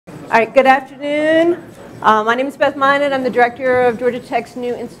All right, good afternoon. My name is Beth Minot. I'm the director of Georgia Tech's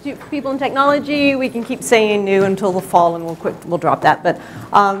new Institute for People and Technology. We can keep saying new until the fall, and we'll drop that. But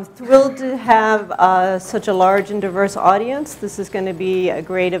thrilled to have such a large and diverse audience. This is going to be a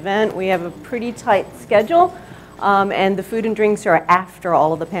great event. We have a pretty tight schedule, and the food and drinks are after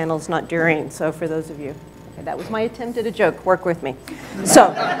all of the panels, not during. So for those of you, okay, that was my attempt at a joke. Work with me.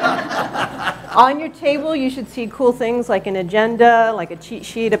 So. On your table, you should see cool things like an agenda, like a cheat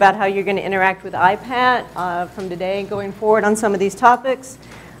sheet about how you're going to interact with IPaT from today going forward on some of these topics.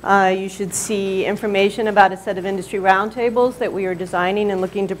 You should see information about a set of industry roundtables that we are designing and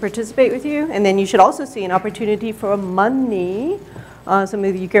looking to participate with you. And then you should also see an opportunity for money. Some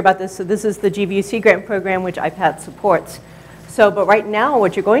of you care about this. So this is the GVUC grant program, which IPaT supports. But right now,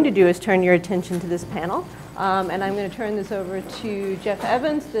 what you're going to do is turn your attention to this panel. And I'm going to turn this over to Jeff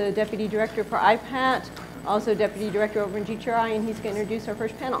Evans, the Deputy Director for IPaT, also Deputy Director over in GTRI, and he's going to introduce our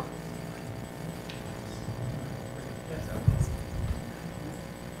first panel.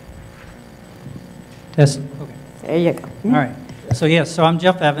 Test. Okay. There you go. All right. So I'm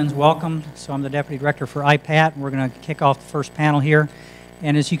Jeff Evans. Welcome. So I'm the Deputy Director for IPaT, and we're going to kick off the first panel here.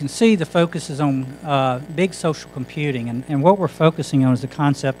 And as you can see, the focus is on big social computing. And what we're focusing on is the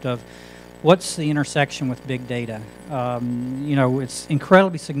concept of what's the intersection with big data? You know, it's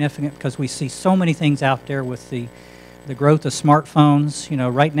incredibly significant because we see so many things out there with the growth of smartphones. You know,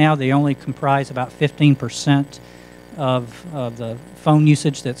 right now they only comprise about 15% of the phone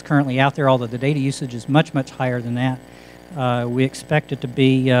usage that's currently out there, although the data usage is much, much higher than that. We expect it to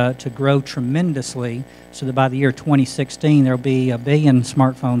be to grow tremendously, so that by the year 2016 there'll be 1 billion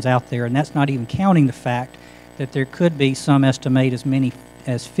smartphones out there, and that's not even counting the fact that there could be, some estimate, as many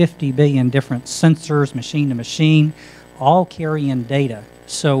as 50 billion different sensors, machine to machine, all carrying data.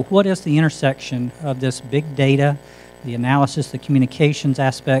 So what is the intersection of this big data, the analysis, the communications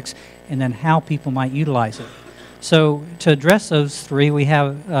aspects, and then how people might utilize it? So to address those three, we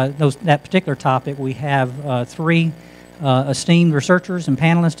have that particular topic, we have three esteemed researchers and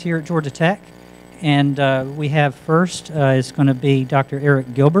panelists here at Georgia Tech. And we have first is going to be Dr.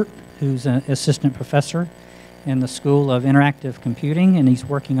 Eric Gilbert, who's an assistant professor in the School of Interactive Computing, and he's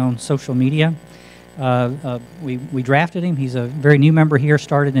working on social media. We drafted him. He's a very new member here,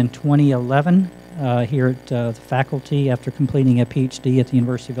 started in 2011 here at the faculty after completing a PhD at the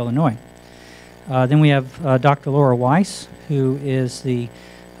University of Illinois. Then we have Dr. Laura Weiss, who is the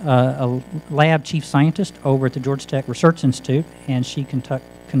lab chief scientist over at the Georgia Tech Research Institute, and she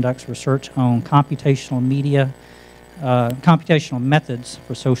conducts research on computational methods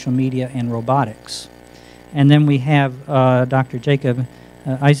for social media and robotics. And then we have Dr. Jacob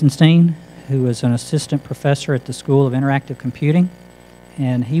Eisenstein, who is an assistant professor at the School of Interactive Computing,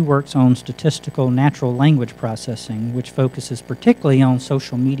 and he works on statistical natural language processing, which focuses particularly on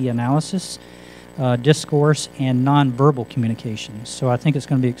social media analysis, discourse, and nonverbal communications. So I think it's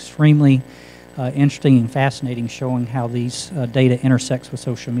going to be extremely interesting and fascinating, showing how these data intersects with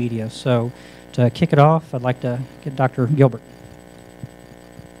social media. So to kick it off, I'd like to get Dr. Gilbert.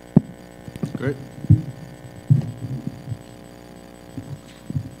 Great.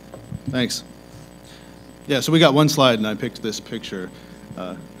 Thanks. Yeah, so we got one slide, and I picked this picture.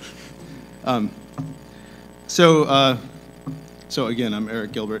 So again, I'm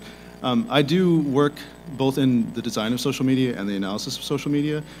Eric Gilbert. I do work both in the design of social media and the analysis of social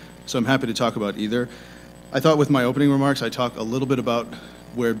media, so I'm happy to talk about either. I thought with my opening remarks, I'd talk a little bit about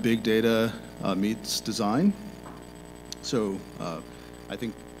where big data meets design. So I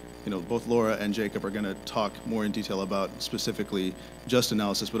think both Laura and Jacob are going to talk more in detail about specifically just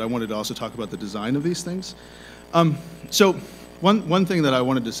analysis, but I wanted to also talk about the design of these things. So one thing that I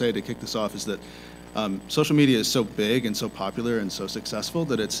wanted to say to kick this off is that social media is so big and so popular and so successful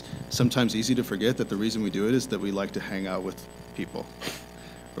that it's sometimes easy to forget that the reason we do it is that we like to hang out with people,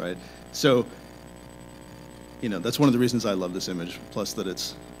 right? So, that's one of the reasons I love this image, plus that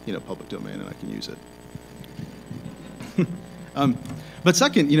it's, public domain and I can use it. But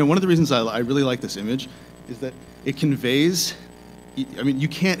second, one of the reasons I really like this image is that it conveys, you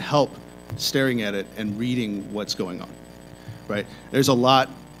can't help staring at it and reading what's going on, right? There's a lot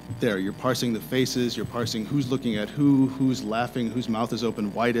there. You're parsing the faces, you're parsing who's looking at who's laughing, whose mouth is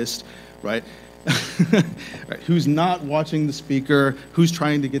open widest, right? Right? Who's not watching the speaker, who's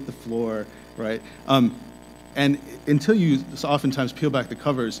trying to get the floor, right? And until you oftentimes peel back the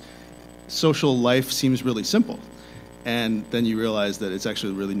covers, social life seems really simple. And then you realize that it's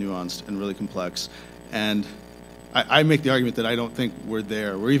actually really nuanced and really complex. And I make the argument that I don't think we're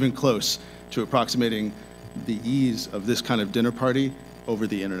there. We're even close to approximating the ease of this kind of dinner party over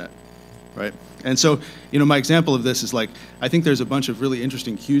the internet, right? And so, my example of this is like, I think there's a bunch of really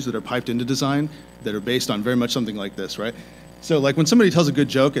interesting cues that are piped into design that are based on very much something like this, right? So like when somebody tells a good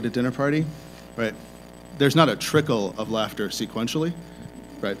joke at a dinner party, right, there's not a trickle of laughter sequentially,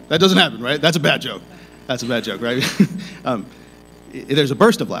 right? That doesn't happen, right? That's a bad joke. That's a bad joke, right? There's a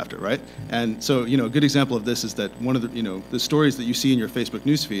burst of laughter, right? And so, a good example of this is that one of the, the stories that you see in your Facebook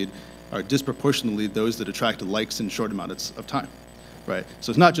newsfeed are disproportionately those that attract likes in short amounts of time, right? So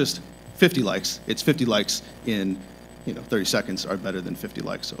it's not just 50 likes, it's 50 likes in, 30 seconds are better than 50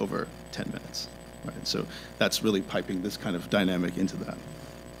 likes over 10 minutes, right? So that's really piping this kind of dynamic into that.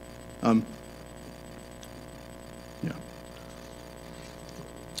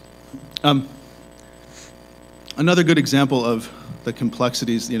 Another good example of the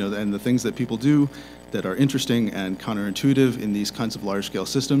complexities, and the things that people do that are interesting and counterintuitive in these kinds of large-scale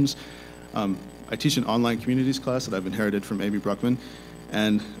systems. I teach an online communities class that I've inherited from Amy Bruckman,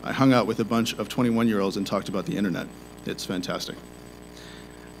 and I hung out with a bunch of 21-year-olds and talked about the internet. It's fantastic.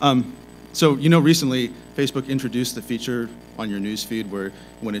 So, recently Facebook introduced the feature on your news feed where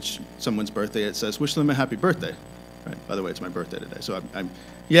when it's someone's birthday, it says, wish them a happy birthday. Right? By the way, it's my birthday today, so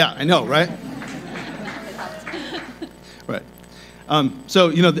yeah, I know, right? Right. So,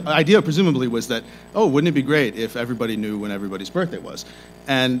 the idea presumably was that, oh, wouldn't it be great if everybody knew when everybody's birthday was?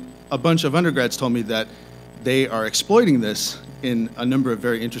 And a bunch of undergrads told me that they are exploiting this in a number of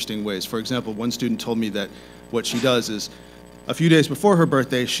very interesting ways. For example, one student told me that what she does is a few days before her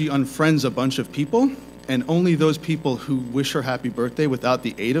birthday, she unfriends a bunch of people, and only those people who wish her happy birthday without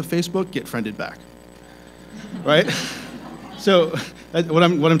the aid of Facebook get friended back. Right? So what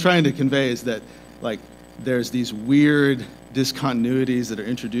I'm trying to convey is that, like, there's these weird discontinuities that are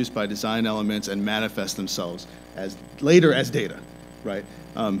introduced by design elements and manifest themselves later as data, right?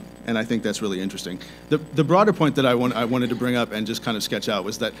 And I think that's really interesting. The broader point that I wanted to bring up and just kind of sketch out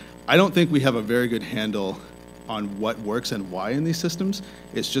was that I don't think we have a very good handle on what works and why in these systems.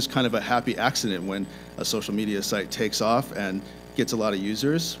 It's just kind of a happy accident when a social media site takes off and gets a lot of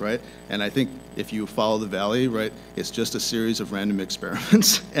users, right? And I think if you follow the valley, right, it's just a series of random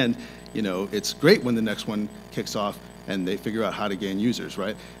experiments. And it's great when the next one kicks off and they figure out how to gain users,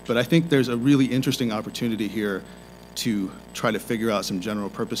 right? But I think there's a really interesting opportunity here to try to figure out some general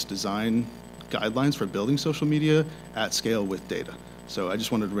purpose design guidelines for building social media at scale with data. So I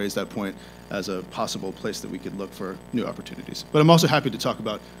just wanted to raise that point as a possible place that we could look for new opportunities. But I'm also happy to talk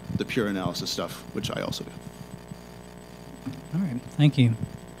about the pure analysis stuff, which I also do. All right, thank you.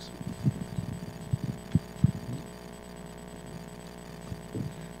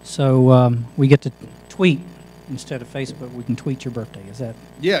 So we get to tweet instead of Facebook. We can tweet your birthday. Is that?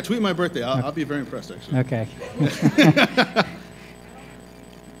 Yeah, tweet my birthday. I'll be very impressed, actually. Okay.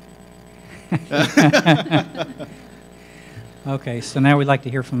 Okay, so now we'd like to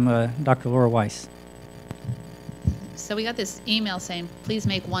hear from Dr. Laura Weiss. So we got this email saying, please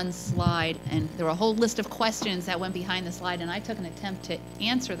make one slide, and there were a whole list of questions that went behind the slide, and I took an attempt to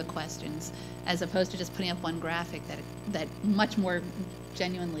answer the questions as opposed to just putting up one graphic that much more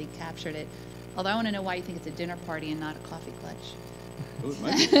genuinely captured it. Although I want to know why you think it's a dinner party and not a coffee clutch. Ooh, it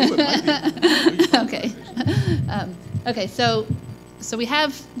might be. Okay. Okay, so we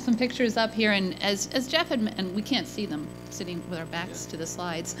have some pictures up here, and as Jeff had, and we can't see them sitting with our backs to the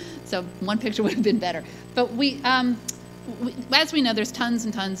slides, so one picture would have been better. But as we know, there's tons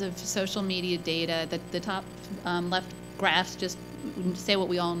and tons of social media data. The top left graphs just say what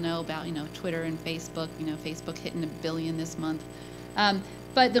we all know about, Twitter and Facebook. Facebook hitting 1 billion this month.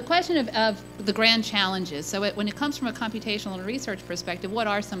 But the question of the grand challenges, so when it comes from a computational and research perspective, what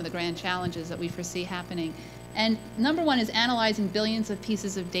are some of the grand challenges that we foresee happening? And number one is analyzing billions of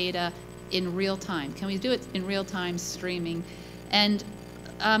pieces of data in real time. Can we do it in real time streaming? And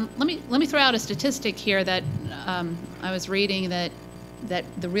let me throw out a statistic here that I was reading that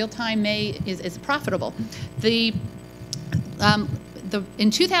the real time is profitable. In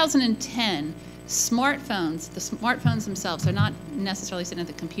 2010. The smartphones themselves, they're not necessarily sitting at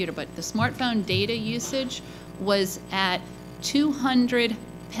the computer, but the smartphone data usage was at 200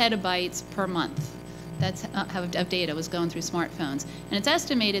 petabytes per month. That's how of data was going through smartphones. And it's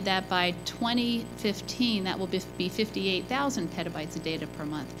estimated that by 2015, that will be 58,000 petabytes of data per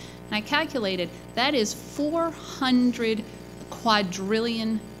month. And I calculated that is 400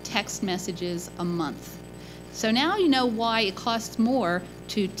 quadrillion text messages a month. So now you know why it costs more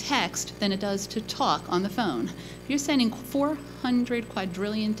to text than it does to talk on the phone. If you're sending 400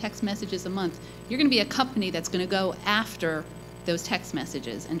 quadrillion text messages a month, you're going to be a company that's going to go after those text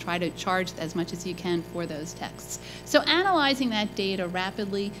messages and try to charge as much as you can for those texts. So analyzing that data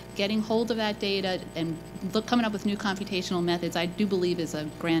rapidly, getting hold of that data, and coming up with new computational methods, I do believe is a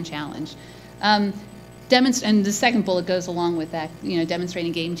grand challenge. And the second bullet goes along with that,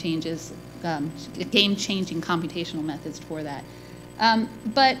 demonstrating game-changing computational methods for that.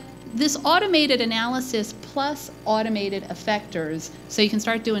 But this automated analysis plus automated effectors, so you can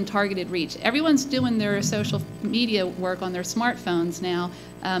start doing targeted reach. Everyone's doing their social media work on their smartphones now.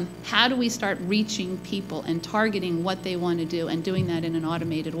 How do we start reaching people and targeting what they want to do and doing that in an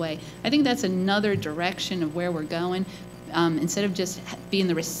automated way? I think that's another direction of where we're going. Instead of just being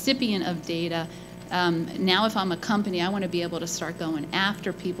the recipient of data, now if I'm a company, I want to be able to start going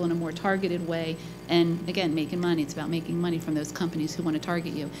after people in a more targeted way and, again, making money. It's about making money from those companies who want to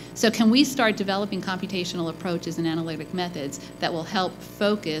target you. So can we start developing computational approaches and analytic methods that will help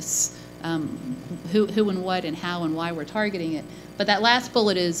focus who and what and how and why we're targeting it? But that last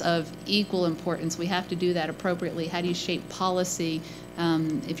bullet is of equal importance. We have to do that appropriately. How do you shape policy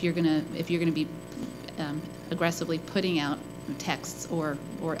if you're going to be aggressively putting out texts or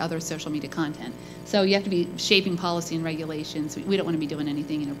other social media content? So you have to be shaping policy and regulations. We don't want to be doing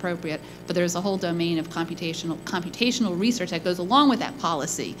anything inappropriate, but there's a whole domain of computational research that goes along with that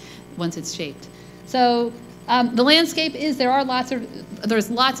policy once it's shaped. So the landscape is there's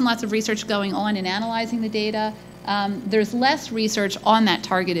lots and lots of research going on in analyzing the data. There's less research on that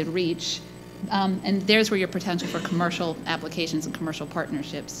targeted reach. And there's where your potential for commercial applications and commercial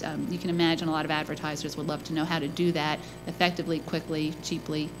partnerships. You can imagine a lot of advertisers would love to know how to do that effectively, quickly,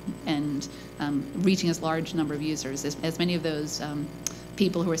 cheaply, and reaching as large number of users as many of those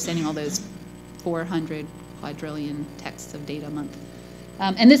people who are sending all those 400 quadrillion texts of data a month.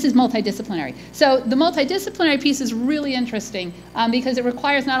 And this is multidisciplinary. So the multidisciplinary piece is really interesting because it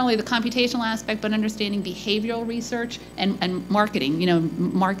requires not only the computational aspect, but understanding behavioral research and marketing,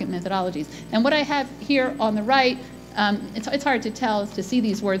 market methodologies. And what I have here on the right, it's hard to see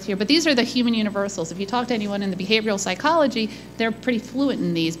these words here, but these are the human universals. If you talk to anyone in the behavioral psychology, they're pretty fluent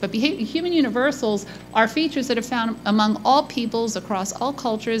in these. But human universals are features that are found among all peoples across all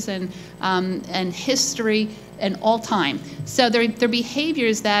cultures and history and all time. So they're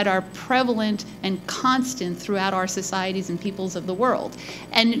behaviors that are prevalent and constant throughout our societies and peoples of the world.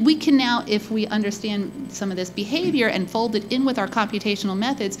 And we can now, if we understand some of this behavior and fold it in with our computational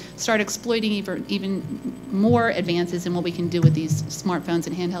methods, start exploiting even more advances in what we can do with these smartphones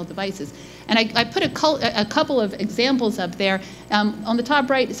and handheld devices. And I put a couple of examples up there. On the top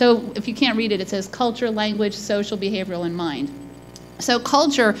right, so if you can't read it, it says culture, language, social, behavioral, and mind. So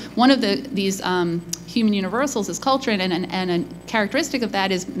culture, one of these human universals is culture, and a characteristic of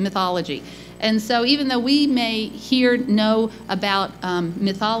that is mythology. And so even though we may know about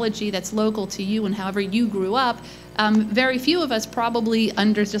mythology that's local to you and however you grew up, very few of us probably,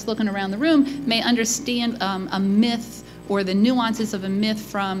 just looking around the room, may understand a myth or the nuances of a myth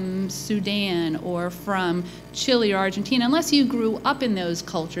from Sudan or from Chile or Argentina, unless you grew up in those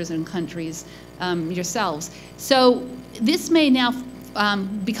cultures and countries yourselves. So this may now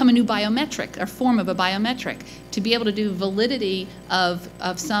become a new biometric, or form of a biometric, to be able to do validity of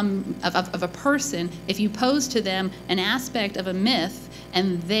a person. If you pose to them an aspect of a myth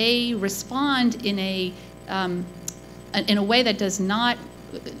and they respond in a way that does not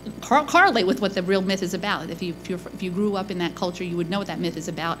correlate with what the real myth is about. If you grew up in that culture, you would know what that myth is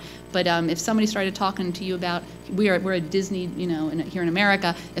about. But if somebody started talking to you about, we're at Disney, here in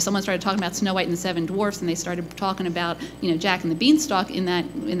America, if someone started talking about Snow White and the Seven Dwarfs and they started talking about, Jack and the Beanstalk in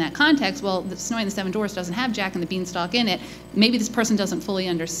that context, well, the Snow White and the Seven Dwarfs doesn't have Jack and the Beanstalk in it. Maybe this person doesn't fully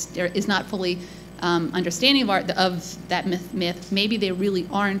understand, is not fully understanding of that myth. Maybe they really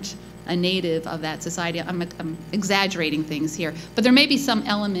aren't a native of that society. I'm exaggerating things here, but there may be some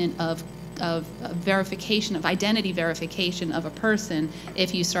element of verification, of identity verification of a person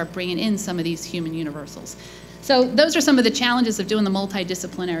if you start bringing in some of these human universals. So those are some of the challenges of doing the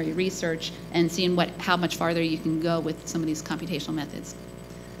multidisciplinary research and seeing how much farther you can go with some of these computational methods.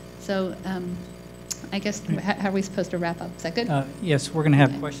 So I guess, how are we supposed to wrap up? Is that good? Yes, we're going to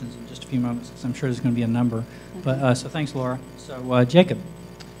have questions in just a few moments, because I'm sure there's going to be a number. Okay. But so thanks, Laura. So Jacob.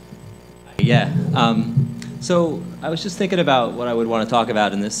 Yeah. So I was just thinking about what I would want to talk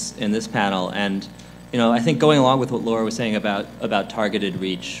about in this panel, and I think going along with what Laura was saying about targeted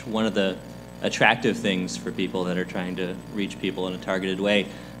reach, one of the attractive things for people that are trying to reach people in a targeted way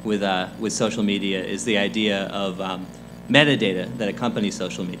with social media is the idea of metadata that accompanies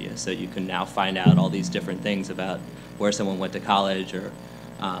social media. So you can now find out all these different things about where someone went to college or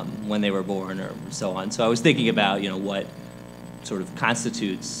when they were born or so on. So I was thinking about what sort of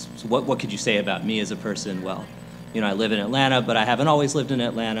constitutes, so what could you say about me as a person? Well, I live in Atlanta, but I haven't always lived in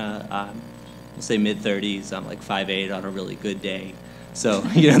Atlanta. We'll say mid-30s. I'm like 5'8" on a really good day. So,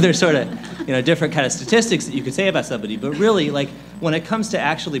 there's sort of, different kind of statistics that you could say about somebody. But really, like, when it comes to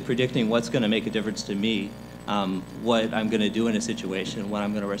actually predicting what's going to make a difference to me, what I'm going to do in a situation, what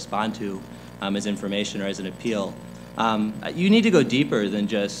I'm going to respond to as information or as an appeal, you need to go deeper than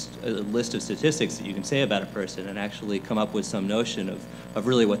just a list of statistics that you can say about a person and actually come up with some notion of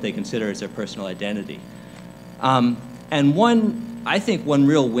really what they consider as their personal identity. And I think one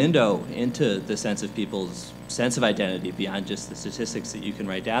real window into the sense of people's sense of identity beyond just the statistics that you can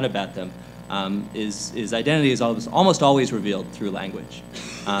write down about them is identity is almost always revealed through language.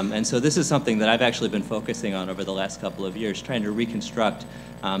 And so this is something that I've actually been focusing on over the last couple of years, trying to reconstruct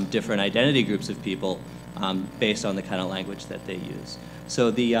different identity groups of people based on the kind of language that they use.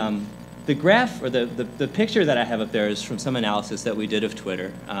 So the graph, or the picture that I have up there is from some analysis that we did of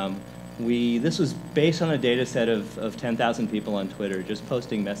Twitter. This was based on a data set of 10,000 people on Twitter just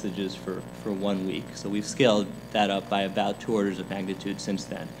posting messages for 1 week. So we've scaled that up by about 2 orders of magnitude since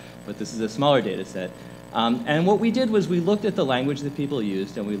then. But this is a smaller data set. And what we did was we looked at the language that people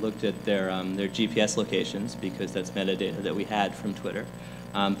used, and we looked at their GPS locations, because that's metadata that we had from Twitter.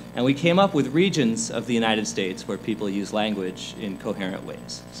 And we came up with regions of the United States where people use language in coherent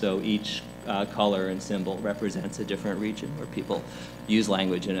ways. So each color and symbol represents a different region where people use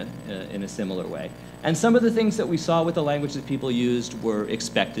language in a similar way. And some of the things that we saw with the language that people used were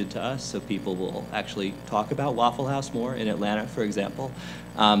expected to us. So people will actually talk about Waffle House more in Atlanta, for example.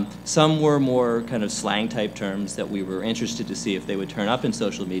 Some were more kind of slang type terms that we were interested to see if they would turn up in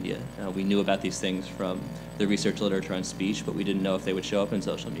social media. We knew about these things from the research literature on speech, but we didn't know if they would show up in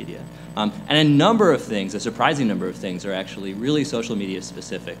social media. And a number of things, a surprising number of things, are actually really social media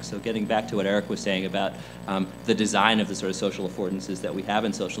specific. So getting back to what Eric was saying about the design of the sort of social affordances that we have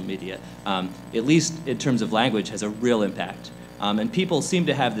in social media, at least in terms of language, has a real impact. And people seem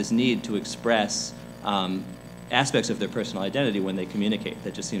to have this need to express aspects of their personal identity when they communicate.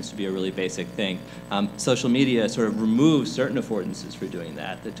 That just seems to be a really basic thing. Social media sort of removes certain affordances for doing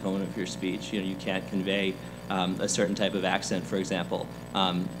that. The tone of your speech, you can't convey a certain type of accent, for example,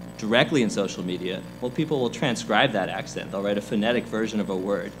 directly in social media. Well, people will transcribe that accent. They'll write a phonetic version of a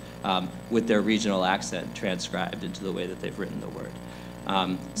word with their regional accent transcribed into the way that they've written the word.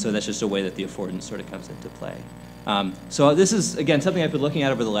 So that's just a way that the affordance sort of comes into play. So this is, again, something I've been looking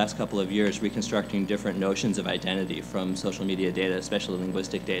at over the last couple of years, reconstructing different notions of identity from social media data, especially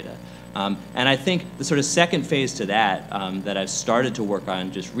linguistic data. And I think the sort of second phase to that, that I've started to work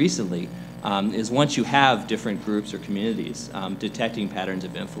on just recently, is once you have different groups or communities, detecting patterns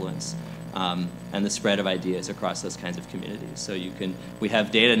of influence and the spread of ideas across those kinds of communities. So we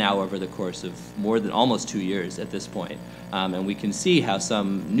have data now over the course of more than almost 2 years at this point, and we can see how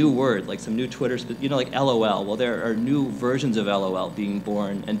some new word, like some new Twitter, like LOL, well, there are new versions of LOL being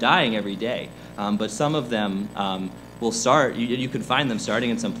born and dying every day, but some of them will start, you can find them starting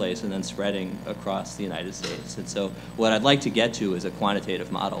in some place and then spreading across the United States. And so what I'd like to get to is a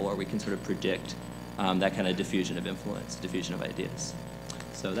quantitative model where we can sort of predict that kind of diffusion of influence, diffusion of ideas.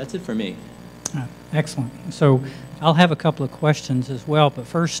 So that's it for me. Excellent. So I'll have a couple of questions as well, but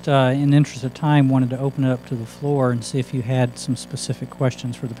first, in the interest of time, wanted to open it up to the floor and see if you had some specific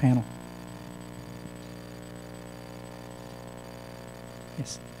questions for the panel.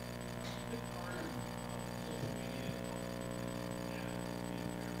 Yes.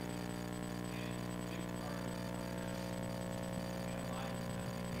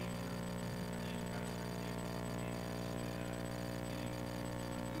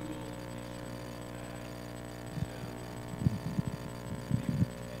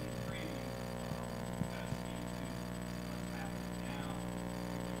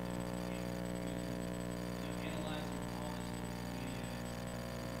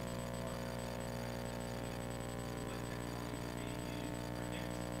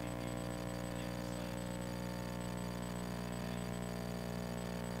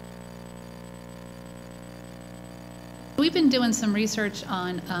 We've been doing some research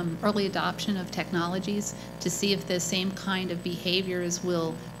on early adoption of technologies to see if the same kind of behaviors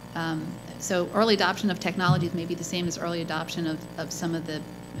will, so early adoption of technologies may be the same as early adoption of some of the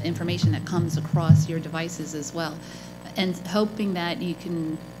information that comes across your devices as well. And hoping that you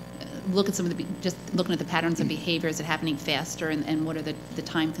can look at some of just looking at the patterns of behavior, is it happening faster, and what are the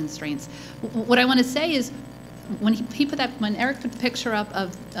time constraints. What I want to say is, when when Eric put the picture up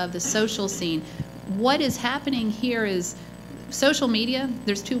of the social scene, what is happening here is social media.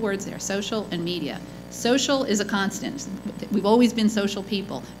 There's two words there, social and media. Social is a constant. We've always been social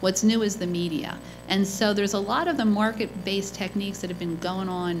people. What's new is the media. And so there's a lot of the market-based techniques that have been going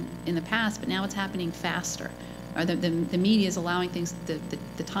on in the past, but now it's happening faster. or the media is allowing things,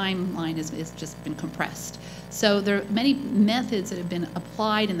 the timeline has just been compressed. So there are many methods that have been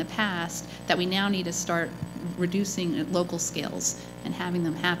applied in the past that we now need to start reducing at local scales and having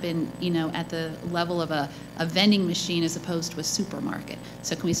them happen, at the level of a vending machine as opposed to a supermarket.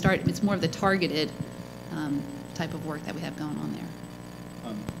 So can we start, it's more of the targeted type of work that we have going on there.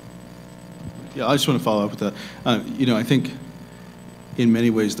 Yeah, I just want to follow up with that. I think in many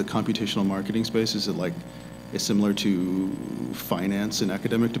ways the computational marketing space is similar to finance in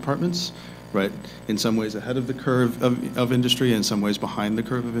academic departments, right? In some ways ahead of the curve of industry, and in some ways behind the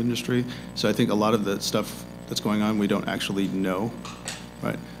curve of industry. So I think a lot of the stuff that's going on we don't actually know,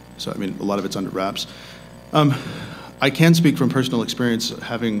 right? So I mean, a lot of it's under wraps. I can speak from personal experience,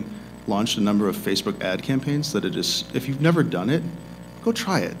 having launched a number of Facebook ad campaigns, that if you've never done it, go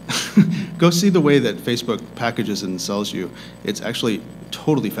try it. Go see the way that Facebook packages and sells you. It's actually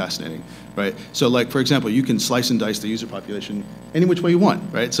totally fascinating, right? So for example, you can slice and dice the user population any which way you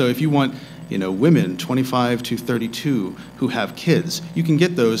want, right? So if you want, women 25 to 32 who have kids, you can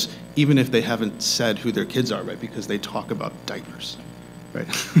get those even if they haven't said who their kids are, right? Because they talk about diapers, right?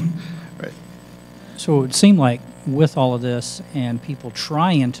 Right. So it would seem like with all of this and people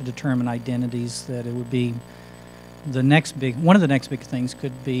trying to determine identities, that it would be one of the next big things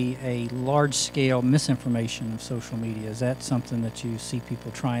could be a large-scale misinformation of social media. Is that something that you see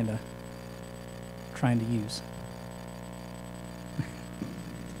people trying to use?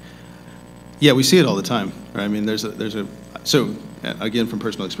 Yeah, we see it all the time, right? I mean, so again, from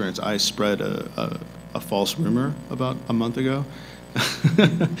personal experience, I spread a false rumor about a month ago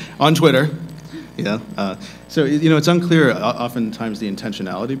on Twitter. Yeah. So, it's unclear oftentimes the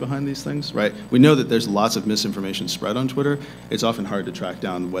intentionality behind these things, right? We know that there's lots of misinformation spread on Twitter. It's often hard to track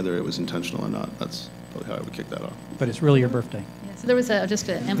down whether it was intentional or not. That's probably how I would kick that off. But it's really your birthday. Yeah, so there was just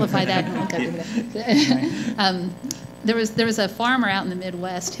to amplify that. There was a farmer out in the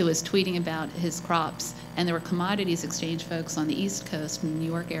Midwest who was tweeting about his crops, and there were commodities exchange folks on the East Coast, New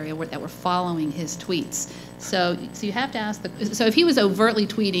York area, that were following his tweets. So you have to ask so if he was overtly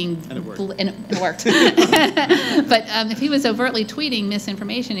tweeting, and it worked, but if he was overtly tweeting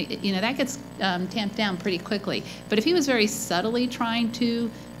misinformation, that gets tamped down pretty quickly. But if he was very subtly trying to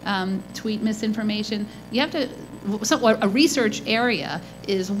tweet misinformation, you have to. So a research area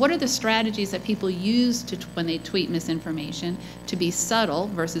is, what are the strategies that people use when they tweet misinformation to be subtle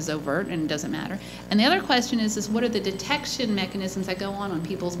versus overt, and it doesn't matter. And the other question is what are the detection mechanisms that go on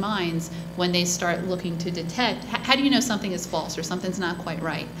people's minds when they start looking to detect? How do you know something is false or something's not quite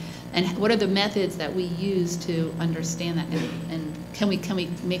right? And what are the methods that we use to understand that? And can we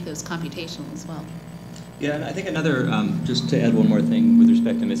make those computational as well? Yeah, and I think another, just to add one more thing with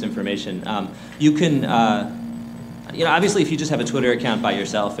respect to misinformation, you can, obviously if you just have a Twitter account by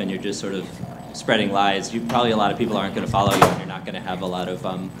yourself and you're just sort of spreading lies, probably a lot of people aren't going to follow you, and you're not going to have a lot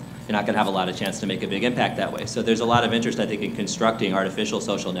of chance to make a big impact that way. So there's a lot of interest, I think, in constructing artificial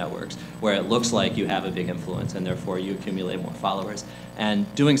social networks where it looks like you have a big influence and therefore you accumulate more followers.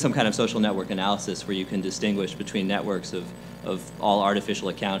 And doing some kind of social network analysis where you can distinguish between networks of all artificial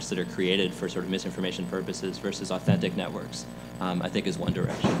accounts that are created for sort of misinformation purposes versus authentic networks, I think is one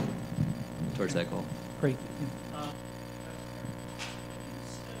direction towards that goal. Great.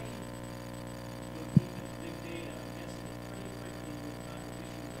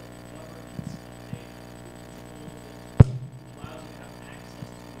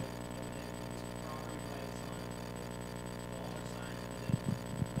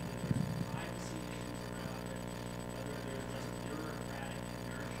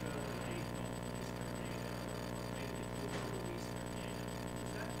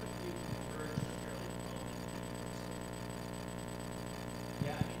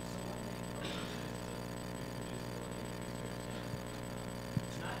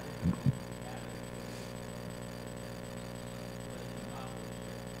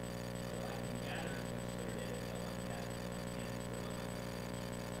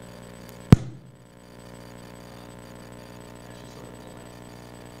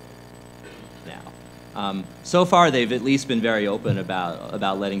 So far, they've at least been very open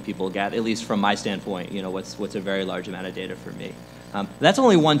about letting people gather, at least from my standpoint, what's a very large amount of data for me. That's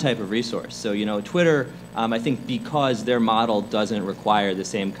only one type of resource. So, Twitter, I think because their model doesn't require the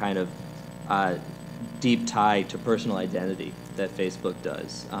same kind of deep tie to personal identity that Facebook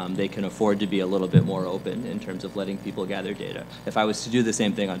does, they can afford to be a little bit more open in terms of letting people gather data. If I was to do the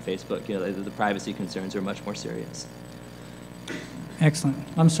same thing on Facebook, the privacy concerns are much more serious. Excellent.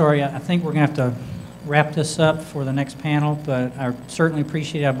 I'm sorry, I think we're going to have to wrap this up for the next panel, but I certainly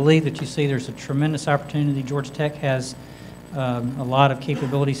appreciate it. I believe that you see there's a tremendous opportunity. Georgia Tech has a lot of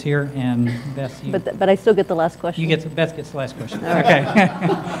capabilities here, and Beth, you, But I still get the last question. Beth gets the last question. All right.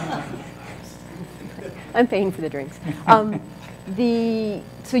 Okay. I'm paying for the drinks.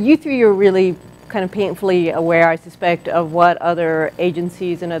 So you three are really kind of painfully aware, I suspect, of what other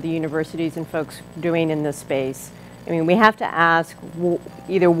agencies and other universities and folks are doing in this space. I mean, we have to ask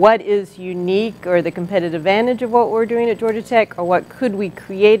either what is unique or the competitive advantage of what we're doing at Georgia Tech, or what could we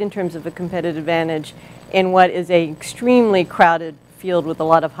create in terms of a competitive advantage in what is an extremely crowded field with a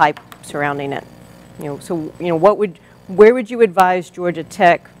lot of hype surrounding it. So where would you advise Georgia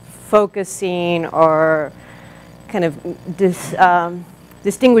Tech focusing or kind of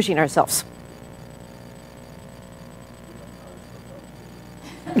distinguishing ourselves?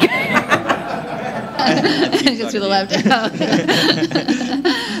 Just to the left.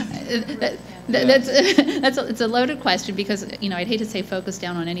 It's a loaded question because, I'd hate to say focus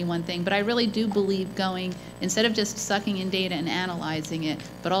down on any one thing, but I really do believe going, instead of just sucking in data and analyzing it,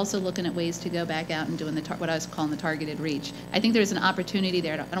 but also looking at ways to go back out and doing what I was calling the targeted reach. I think there's an opportunity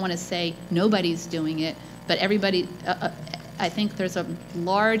there. I don't want to say nobody's doing it, but everybody, I think there's a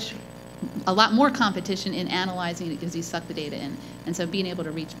lot more competition in analyzing it as you suck the data in. And so being able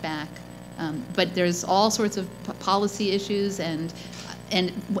to reach back. But there's all sorts of policy issues, and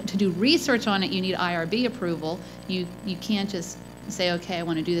to do research on it, you need IRB approval. You can't just say, okay, I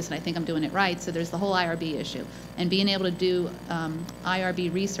want to do this and I think I'm doing it right. So there's the whole IRB issue. And being able to do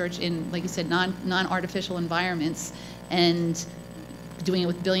IRB research in, like you said, non-artificial environments and doing it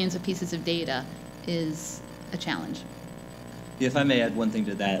with billions of pieces of data is a challenge. If I may add one thing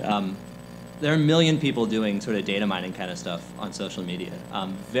to that. There are 1 million people doing sort of data mining kind of stuff on social media.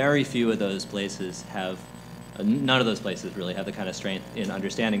 Very few of those places have, none of those places really have the kind of strength in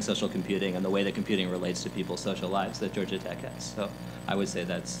understanding social computing and the way that computing relates to people's social lives that Georgia Tech has. So I would say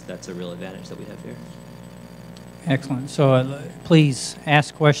that's a real advantage that we have here. Excellent. So please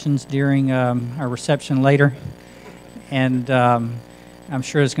ask questions during our reception later. And I'm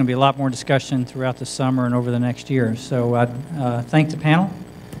sure there's going to be a lot more discussion throughout the summer and over the next year. So I thank the panel.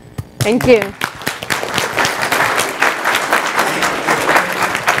 Thank you.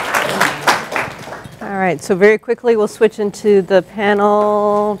 All right, so very quickly we'll switch into the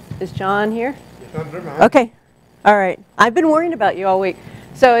panel. Is John here? Okay. All right. I've been worrying about you all week.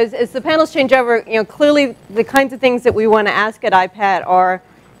 So as the panels change over, clearly the kinds of things that we want to ask at IPaT are,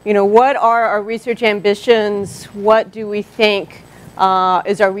 what are our research ambitions? What do we think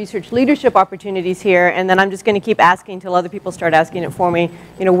is our research leadership opportunities here? And then I'm just going to keep asking until other people start asking it for me.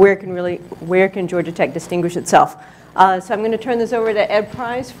 Where can Georgia Tech distinguish itself? So I'm going to turn this over to Ed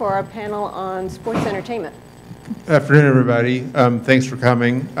Price for our panel on sports entertainment. Afternoon, everybody. Thanks for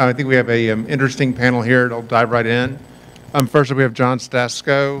coming. I think we have a interesting panel here. I'll dive right in. First up, we have John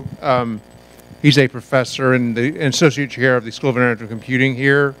Stasko. He's a professor and the associate chair of the School of Interactive Computing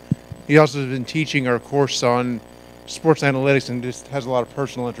here. He also has been teaching our course on sports analytics and just has a lot of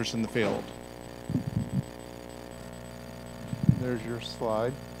personal interest in the field. There's your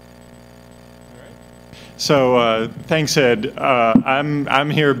slide. So thanks, Ed. I'm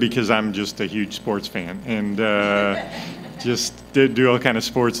here because I'm just a huge sports fan and just do all kind of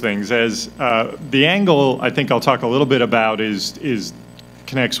sports things. As the angle I think I'll talk a little bit about is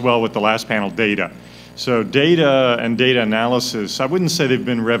connects well with the last panel, data. So data and data analysis, I wouldn't say they've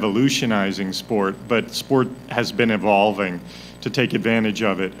been revolutionizing sport, but sport has been evolving to take advantage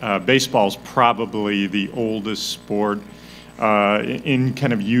of it. Baseball's probably the oldest sport in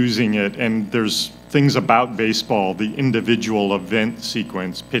kind of using it, and there's things about baseball, the individual event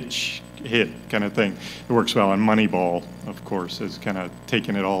sequence, pitch, hit kind of thing. It works well, and Moneyball, of course, has kind of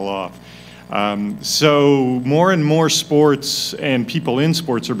taken it all off. So more and more sports and people in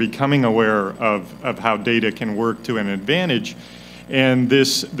sports are becoming aware of how data can work to an advantage. And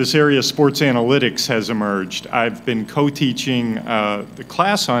this area, sports analytics, has emerged. I've been co-teaching the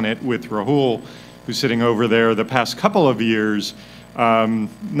class on it with Rahul, who's sitting over there, the past couple of years.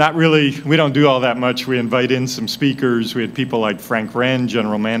 Not really, we don't do all that much. We invite in some speakers. We had people like Frank Wren,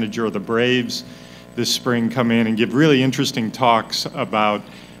 general manager of the Braves, this spring come in and give really interesting talks about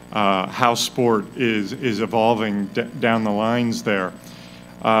how sport is evolving down the lines there.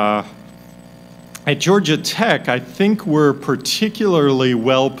 At Georgia Tech, I think we're particularly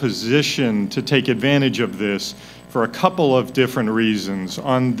well positioned to take advantage of this for a couple of different reasons.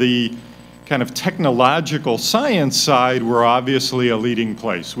 On the kind of technological science side, we're obviously a leading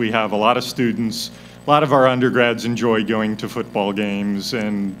place. We have a lot of students, a lot of our undergrads enjoy going to football games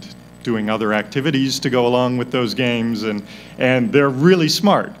and doing other activities to go along with those games, and they're really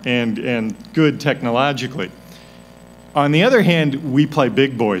smart and good technologically. On the other hand, we play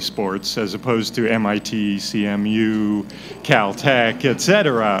big boy sports as opposed to MIT, CMU, Caltech, et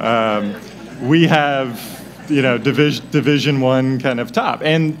cetera. We have, Division I kind of top.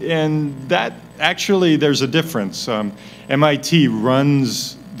 And that actually, there's a difference. MIT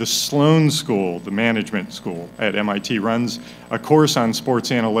runs the Sloan School, the management school at MIT, runs a course on sports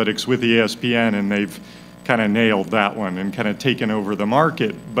analytics with ESPN, and they've kind of nailed that one and kind of taken over the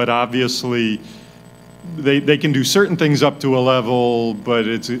market. But obviously, they can do certain things up to a level, but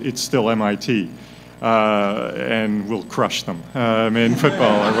it's still MIT, and we'll crush them in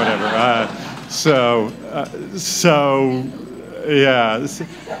football or whatever. Yeah.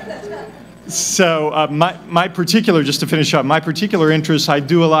 So my particular, just to finish up, my particular interest, I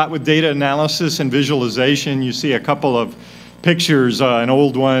do a lot with data analysis and visualization. You see a couple of pictures, an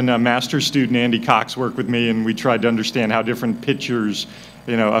old one, a master's student, Andy Cox, worked with me, and we tried to understand how different pitchers,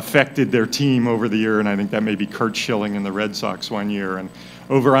 affected their team over the year, and I think that may be Kurt Schilling in the Red Sox one year. And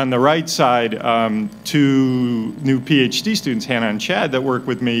over on the right side, two new PhD students, Hannah and Chad, that work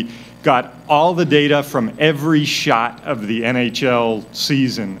with me, got all the data from every shot of the NHL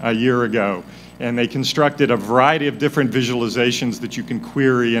season a year ago. And they constructed a variety of different visualizations that you can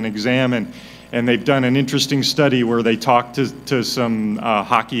query and examine. And they've done an interesting study where they talked to some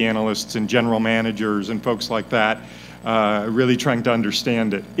hockey analysts and general managers and folks like that, really trying to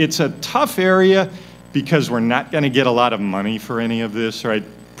understand it. It's a tough area because we're not going to get a lot of money for any of this, right?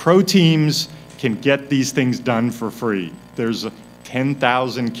 Pro teams can get these things done for free. There's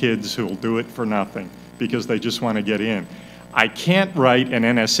 10,000 kids who will do it for nothing because they just want to get in. I can't write an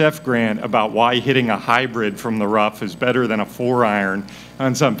NSF grant about why hitting a hybrid from the rough is better than a 4-iron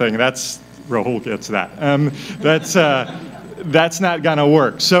on something. Rahul gets that. That's not going to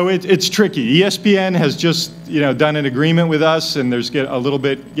work. So it's tricky. ESPN has just done an agreement with us, and there's a little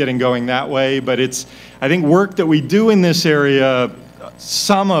bit getting going that way. But I think work that we do in this area,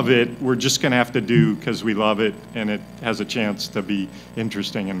 some of it we're just going to have to do because we love it, and it has a chance to be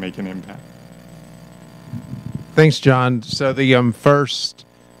interesting and make an impact. Thanks, John. So the first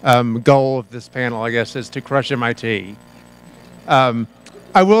goal of this panel, I guess, is to crush MIT.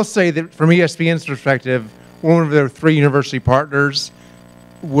 I will say that from ESPN's perspective, one of their 3 university partners,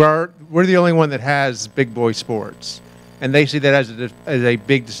 we're the only one that has big boy sports. And they see that as a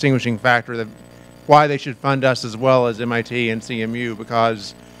big distinguishing factor, that why they should fund us as well as MIT and CMU,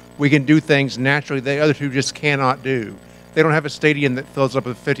 because we can do things naturally the other two just cannot do. They don't have a stadium that fills up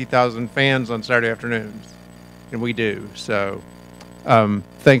with 50,000 fans on Saturday afternoons, and we do. So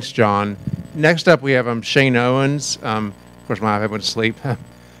thanks, John. Next up, we have Shane Owens. Of course, my iPad went to sleep.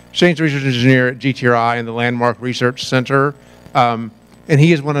 Shane's research engineer at GTRI and the Landmark Research Center. And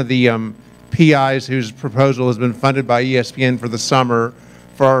he is one of the PIs whose proposal has been funded by ESPN for the summer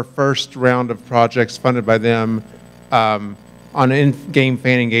for our first round of projects funded by them on in-game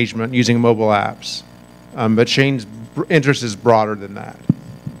fan engagement using mobile apps. But Shane's interest is broader than that.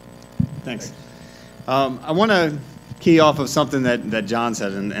 Thanks. I want to key off of something that John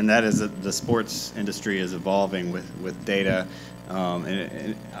said, and that is that the sports industry is evolving with data.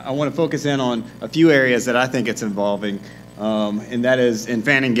 And I want to focus in on a few areas that I think it's evolving, and that is in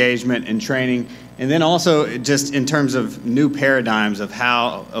fan engagement and training, and then also just in terms of new paradigms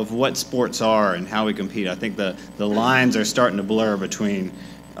of what sports are and how we compete. I think the lines are starting to blur between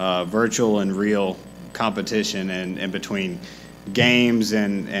virtual and real competition, and between games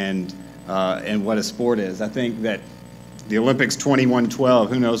and what a sport is. I think that the Olympics 2112,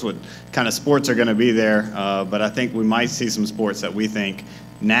 who knows what kind of sports are going to be there, but I think we might see some sports that we think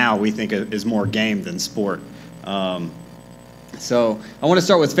is more game than sport. So I want to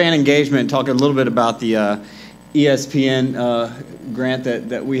start with fan engagement and talk a little bit about the ESPN grant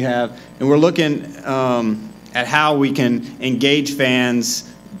that we have. And we're looking at how we can engage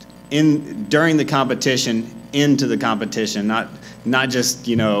fans during the competition, into the competition, not just,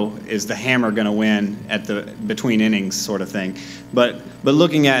 is the hammer going to win at the between innings sort of thing, but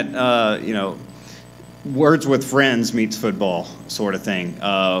looking at, words with friends meets football sort of thing.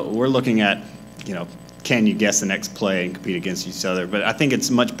 We're looking at, can you guess the next play and compete against each other? But I think it's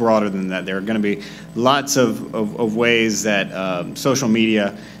much broader than that. There are going to be lots of ways that social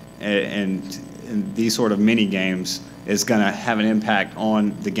media and these sort of mini games is going to have an impact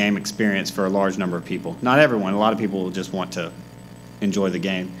on the game experience for a large number of people. Not everyone. A lot of people will just want to enjoy the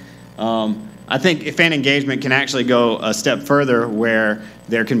game. I think fan engagement can actually go a step further, where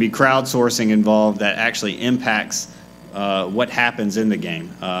there can be crowdsourcing involved that actually impacts what happens in the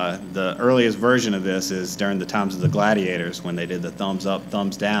game. The earliest version of this is during the times of the gladiators, when they did the thumbs up,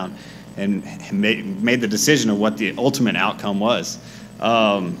 thumbs down, and made the decision of what the ultimate outcome was.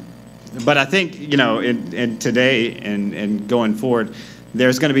 But I think, you know, in today and going forward,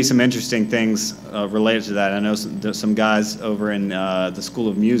 there's going to be some interesting things related to that. I know some guys over in the School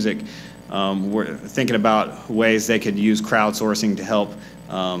of Music were thinking about ways they could use crowdsourcing to help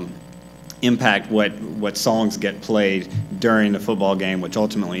impact what songs get played during the football game, which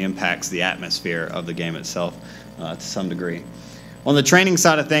ultimately impacts the atmosphere of the game itself to some degree. On the training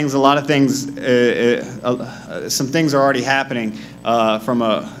side of things, a lot of things, some things are already happening from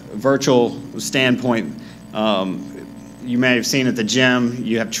a virtual standpoint. You may have seen at the gym,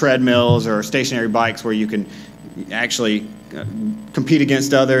 you have treadmills or stationary bikes where you can actually compete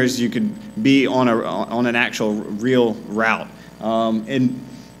against others. You could be on an actual real route. And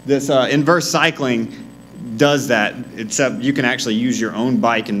this inverse cycling does that, except you can actually use your own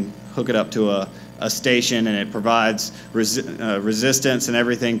bike and hook it up to a station, and it provides resistance and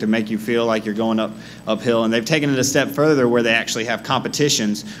everything to make you feel like you're going uphill. And they've taken it a step further where they actually have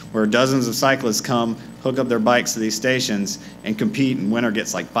competitions where dozens of cyclists come, hook up their bikes to these stations, and compete, and winner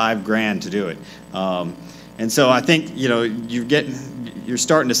gets like $5 grand to do it. And so I think, you know, you're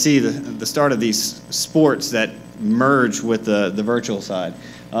starting to see the start of these sports that merge with the virtual side.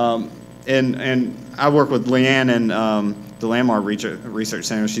 And I work with Leanne and the Landmark Research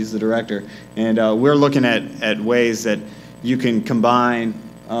Center. She's the director, and we're looking at ways that you can combine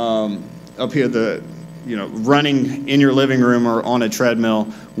up here running in your living room or on a treadmill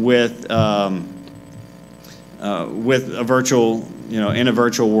with a virtual, in a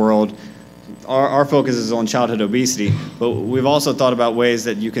virtual world. Our focus is on childhood obesity, but we've also thought about ways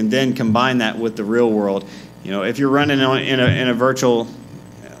that you can then combine that with the real world. If you're running in a virtual,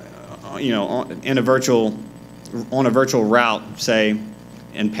 on a virtual route, say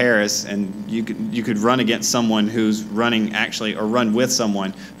in Paris, and you could run against someone who's running or run with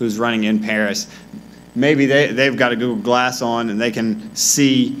someone who's running in Paris. Maybe they've got a Google Glass on and they can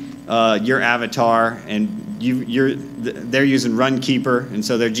see your avatar, and they're using Runkeeper, and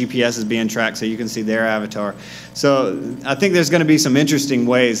so their GPS is being tracked so you can see their avatar. So I think there's going to be some interesting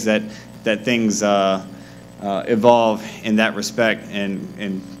ways that things evolve in that respect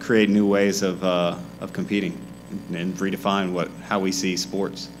and create new ways of competing and redefine how we see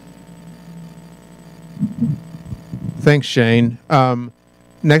sports. Thanks, Shane.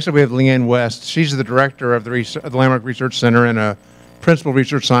 Next up, we have Leanne West. She's the director of the Landmark Research Center and a principal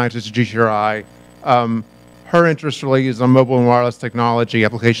research scientist at GCRI. Her interest really is on mobile and wireless technology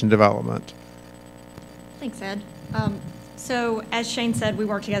application development. Thanks, Ed. So as Shane said, we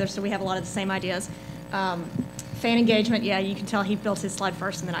work together, so we have a lot of the same ideas. Fan engagement, yeah, you can tell he built his slide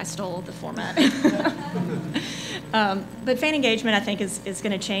first and then I stole the format. But fan engagement, I think, is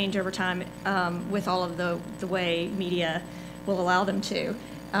going to change over time with all of the way media will allow them to.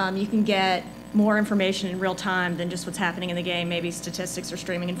 You can get more information in real time than just what's happening in the game. Maybe statistics are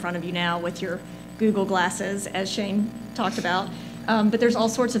streaming in front of you now with your Google glasses, as Shane talked about. But there's all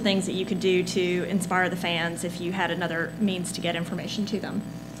sorts of things that you could do to inspire the fans if you had another means to get information to them.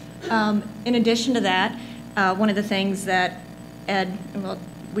 In addition to that, one of the things that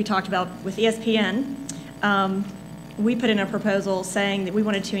we talked about with ESPN, we put in a proposal saying that we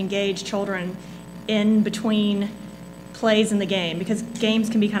wanted to engage children in between plays in the game, because games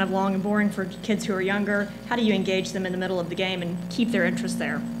can be kind of long and boring for kids who are younger. How do you engage them in the middle of the game and keep their interest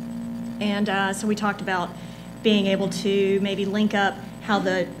there? And so we talked about being able to maybe link up how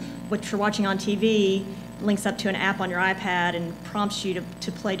what you're watching on TV links up to an app on your iPad and prompts you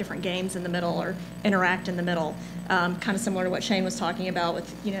to play different games in the middle or interact in the middle. Kind of similar to what Shane was talking about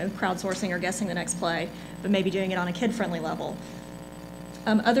with crowdsourcing or guessing the next play, but maybe doing it on a kid-friendly level.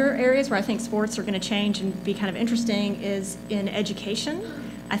 Other areas where I think sports are going to change and be kind of interesting is in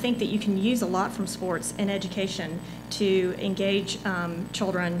education. I think that you can use a lot from sports in education to engage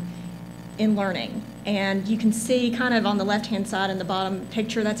children in learning. And you can see kind of on the left-hand side in the bottom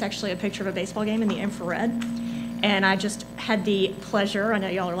picture, that's actually a picture of a baseball game in the infrared. And I just had the pleasure, I know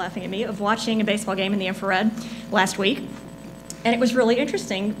y'all are laughing at me, of watching a baseball game in the infrared last week. And it was really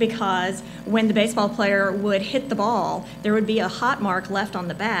interesting because when the baseball player would hit the ball, there would be a hot mark left on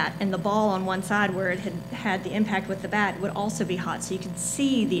the bat, and the ball on one side where it had the impact with the bat would also be hot. So you could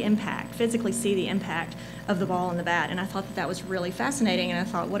see the impact, physically see the impact of the ball on the bat. And I thought that was really fascinating, and I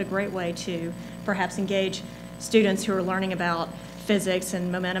thought what a great way to perhaps engage students who are learning about physics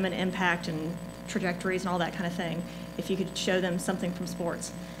and momentum and impact and trajectories and all that kind of thing, if you could show them something from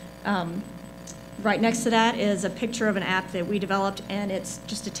sports. Right next to that is a picture of an app that we developed, and it's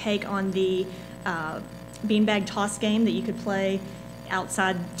just a take on the beanbag toss game that you could play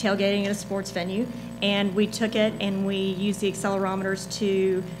outside tailgating at a sports venue. And we took it and we used the accelerometers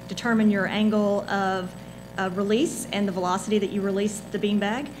to determine your angle of release and the velocity that you release the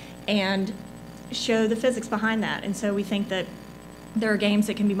beanbag, and show the physics behind that. And so we think that there are games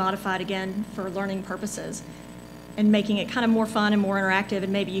that can be modified again for learning purposes and making it kind of more fun and more interactive,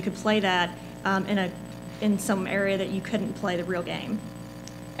 and maybe you could play that in some area that you couldn't play the real game.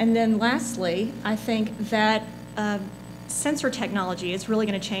 And then lastly, I think that sensor technology is really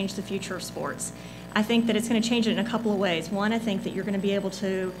going to change the future of sports. I think that it's going to change it in a couple of ways. One, I think that you're going to be able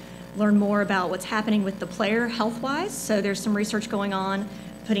to learn more about what's happening with the player health-wise. So there's some research going on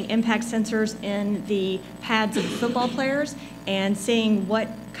putting impact sensors in the pads of the football players and seeing what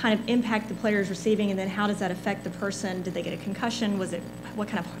kind of impact the player is receiving, and then how does that affect the person. Did they get a concussion? What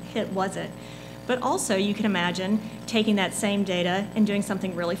kind of hit was it? But also you can imagine taking that same data and doing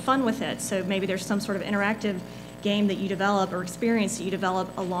something really fun with it. So maybe there's some sort of interactive game that you develop or experience that you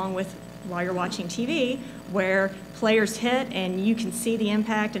develop along with while you're watching TV, where players hit and you can see the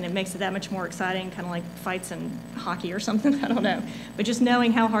impact, and it makes it that much more exciting, kind of like fights in hockey or something, I don't know. But just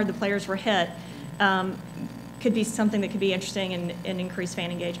knowing how hard the players were hit could be something that could be interesting and increase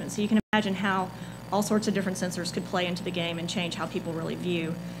fan engagement. So you can imagine how all sorts of different sensors could play into the game and change how people really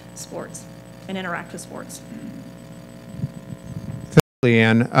view sports and interact with sports. Thanks,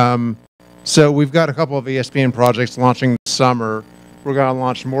 Leanne. So we've got a couple of ESPN projects launching this summer. We're going to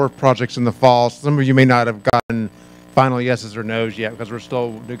launch more projects in the fall. Some of you may not have gotten final yeses or nos yet because we're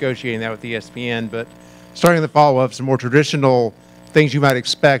still negotiating that with ESPN. But starting in the fall, we'll have some more traditional things you might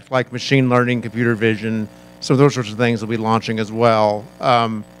expect, like machine learning, computer vision. Some of those sorts of things will be launching as well.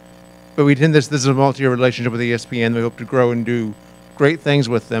 But we intend this is a multi-year relationship with ESPN. We hope to grow and do great things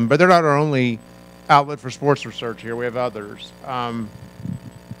with them. But they're not our only outlet for sports research here. We have others.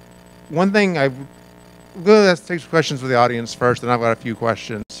 One thing let's take some questions from the audience first, and I've got a few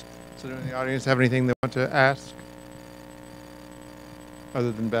questions. So does the audience have anything they want to ask?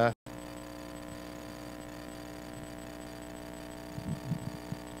 Other than Beth?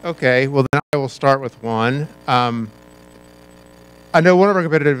 Okay, well then I will start with one. I know one of our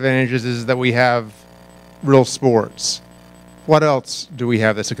competitive advantages is that we have real sports. What else do we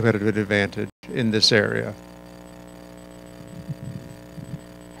have that's a competitive advantage in this area?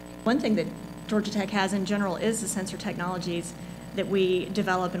 One thing that Georgia Tech has in general is the sensor technologies that we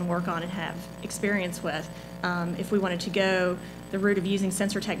develop and work on and have experience with. If we wanted to go the route of using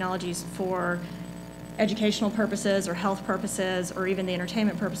sensor technologies for educational purposes or health purposes or even the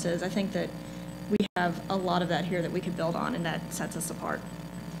entertainment purposes, I think that we have a lot of that here that we could build on, and that sets us apart.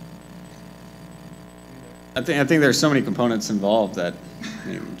 I think there's so many components involved that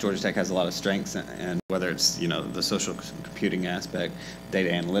Georgia Tech has a lot of strengths, and whether it's the social computing aspect, data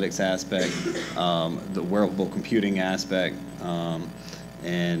analytics aspect, the wearable computing aspect,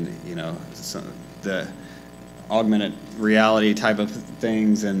 and the augmented reality type of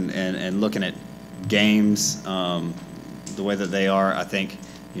things, and looking at games the way that they are. I think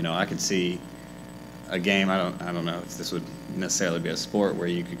I could see a game. I don't know if this would necessarily be a sport where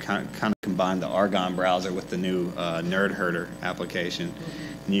you could kind of combine the Argonne browser with the new Nerd Herder application,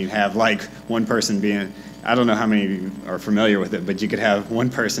 and you have like one person being, I don't know how many of you are familiar with it, but you could have one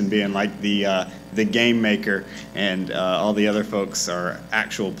person being like the game maker, and all the other folks are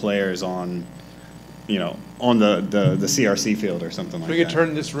actual players on on the CRC field or something like that. We could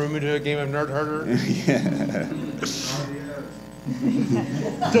turn this room into a game of Nerd Herder. Yeah.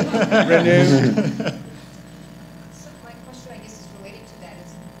 Renew. So my question, I guess, is related to that.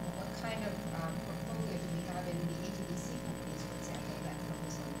 Is what kind of portfolio do we have in the ATDC companies, for example, that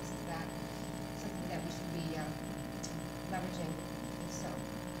focus on this? Is that something that we should be leveraging? So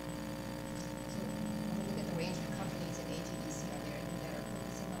when we look at the range of companies in ATDC, are there any that are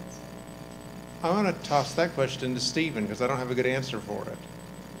focusing on this area? I want to toss that question to Stephen because I don't have a good answer for it.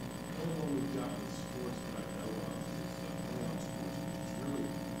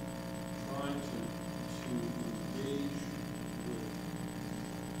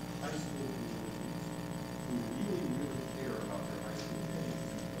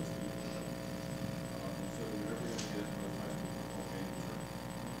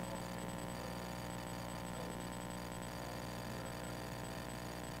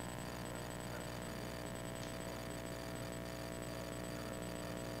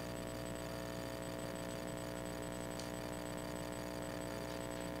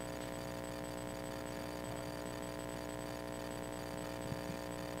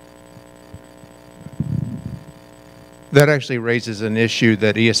 That actually raises an issue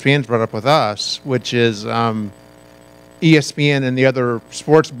that ESPN's brought up with us, which is ESPN and the other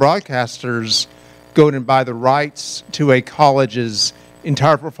sports broadcasters go and buy the rights to a college's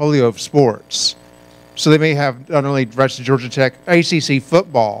entire portfolio of sports. So they may have not only rights to Georgia Tech ACC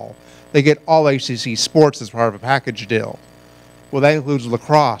football, they get all ACC sports as part of a package deal. Well, that includes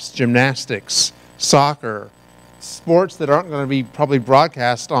lacrosse, gymnastics, soccer, sports that aren't going to be probably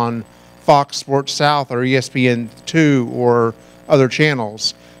broadcast on Fox Sports South or ESPN2 or other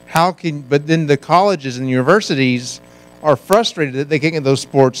channels. But then the colleges and universities are frustrated that they can't get those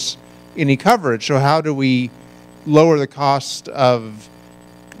sports any coverage. So how do we lower the cost of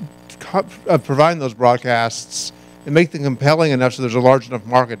providing those broadcasts and make them compelling enough so there's a large enough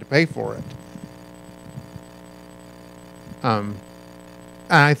market to pay for it? And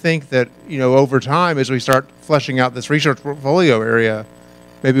I think that, over time, as we start fleshing out this research portfolio area,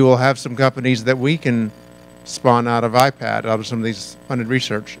 maybe we'll have some companies that we can spawn out of IPaT, out of some of these funded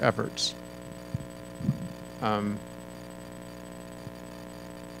research efforts.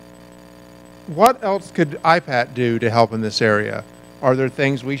 What else could IPaT do to help in this area? Are there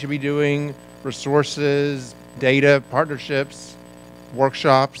things we should be doing? Resources, data, partnerships,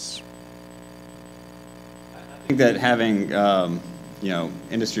 workshops? I think that having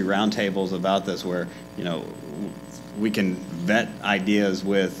industry roundtables about this, where we can vet ideas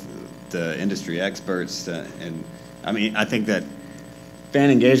with the industry experts, and I mean, I think that fan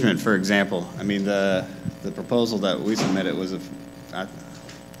engagement, for example, I mean, the proposal that we submitted was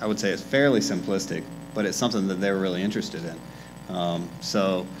I would say it's fairly simplistic, but it's something that they were really interested in.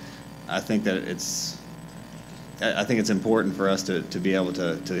 So I think that it's important for us to be able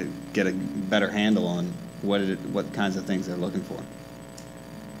to get a better handle on what kinds of things they're looking for.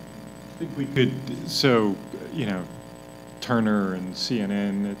 I think we could, Turner and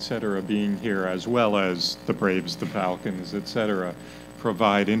CNN, et cetera, being here, as well as the Braves, the Falcons, et cetera,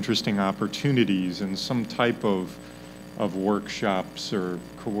 provide interesting opportunities and some type of workshops or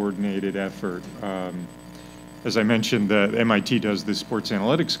coordinated effort. As I mentioned, the MIT does this sports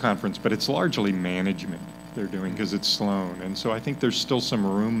analytics conference, but it's largely management they're doing because it's Sloan. And so I think there's still some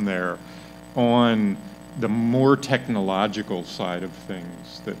room there on the more technological side of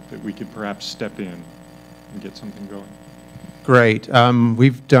things that we could perhaps step in and get something going. Great.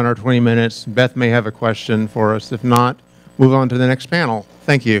 We've done our 20 minutes. Beth may have a question for us. If not, move on to the next panel.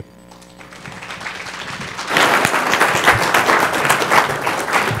 Thank you.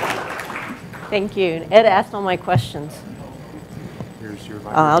 Thank you. Ed asked all my questions. Here's your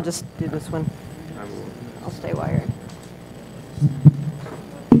I'll just do this one. I'll stay wired.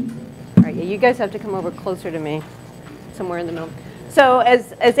 All right, yeah, you guys have to come over closer to me, somewhere in the middle. So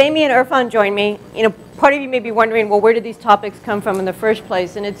as Amy and Irfan join me, part of you may be wondering, well, where did these topics come from in the first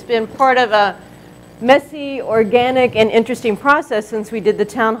place? And it's been part of a messy, organic, and interesting process since we did the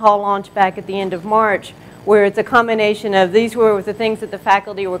town hall launch back at the end of March, where it's a combination of these were the things that the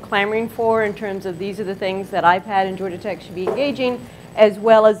faculty were clamoring for in terms of these are the things that IPaT and Georgia Tech should be engaging, as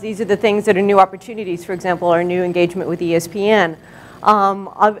well as these are the things that are new opportunities, for example, our new engagement with ESPN.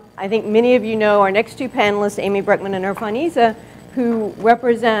 I think many of you know our next two panelists, Amy Breckman and Irfan Isa, who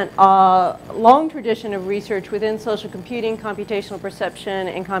represent a long tradition of research within social computing, computational perception,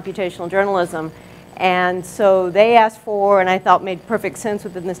 and computational journalism. And so they asked for, and I thought made perfect sense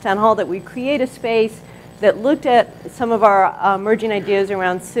within this town hall, that we create a space that looked at some of our emerging ideas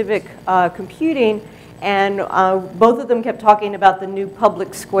around civic computing, and both of them kept talking about the new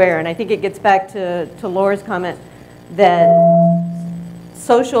public square. And I think it gets back to Laura's comment that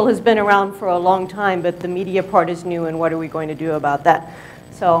social has been around for a long time, but the media part is new, and what are we going to do about that?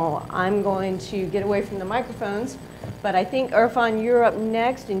 So I'm going to get away from the microphones, but I think, Irfan, you're up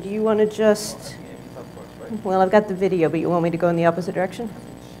next, and do you want to just, well, I've got the video, but you want me to go in the opposite direction?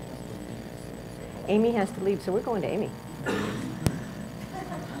 Amy has to leave, so we're going to Amy.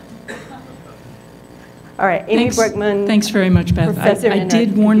 All right, Amy Breckman. Thanks very much, Beth. I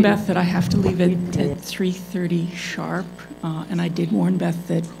did warn Beth that I have to leave at 3:30 sharp, and I did warn Beth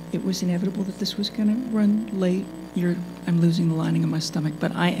that it was inevitable that this was going to run late. I'm losing the lining of my stomach,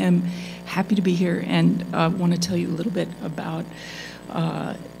 but I am happy to be here and want to tell you a little bit about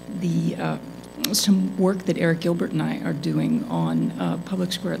some work that Eric Gilbert and I are doing on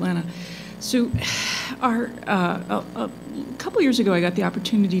Public Square Atlanta. So a couple years ago, I got the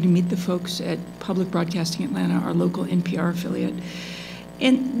opportunity to meet the folks at Public Broadcasting Atlanta, our local NPR affiliate,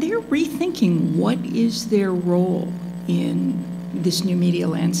 and they're rethinking what is their role in this new media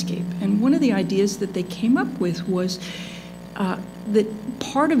landscape. And one of the ideas that they came up with was that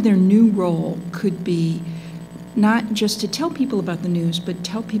part of their new role could be not just to tell people about the news, but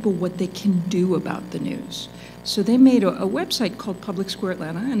tell people what they can do about the news. So they made a website called Public Square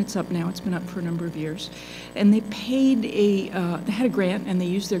Atlanta, and it's up now. It's been up for a number of years. And they paid they had a grant, and they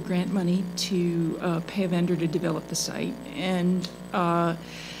used their grant money to pay a vendor to develop the site. And I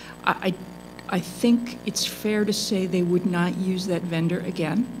think it's fair to say they would not use that vendor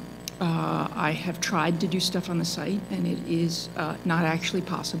again. I have tried to do stuff on the site, and it is not actually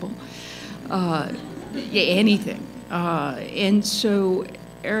possible. Anything. And so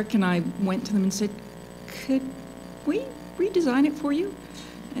Eric and I went to them and said, could we redesign it for you?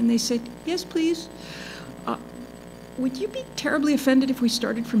 And they said, yes, please. Would you be terribly offended if we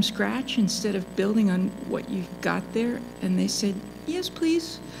started from scratch instead of building on what you've got there? And they said, yes,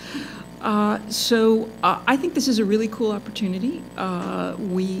 please. So I think this is a really cool opportunity. So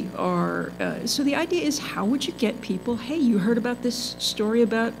the idea is, how would you get people, hey, you heard about this story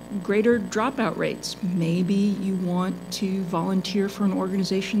about greater dropout rates. Maybe you want to volunteer for an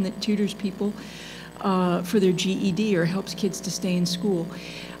organization that tutors people for their GED or helps kids to stay in school.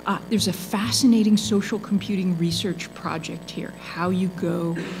 There's a fascinating social computing research project here, how you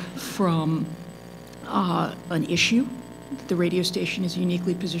go from an issue that the radio station is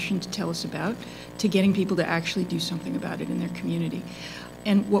uniquely positioned to tell us about, to getting people to actually do something about it in their community.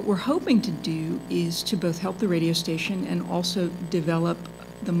 And what we're hoping to do is to both help the radio station and also develop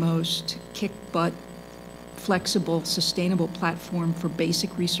the most kick-butt, flexible, sustainable platform for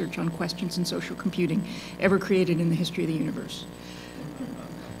basic research on questions in social computing ever created in the history of the universe.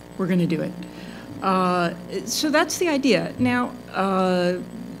 We're going to do it. So that's the idea. Now,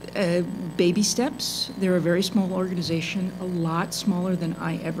 baby steps. They're a very small organization, a lot smaller than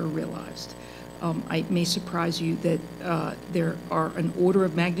I ever realized. It may surprise you that there are an order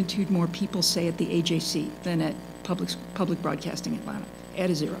of magnitude more people, say, at the AJC than at Public Broadcasting Atlanta,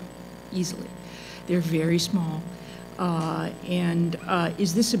 at a zero, easily. They're very small.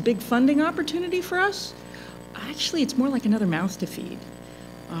 Is this a big funding opportunity for us? Actually, it's more like another mouth to feed.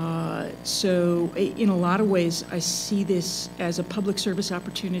 So in a lot of ways, I see this as a public service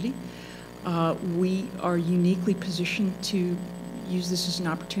opportunity. We are uniquely positioned to use this as an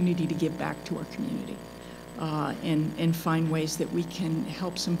opportunity to give back to our community and find ways that we can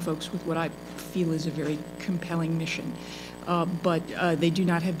help some folks with what I feel is a very compelling mission. But they do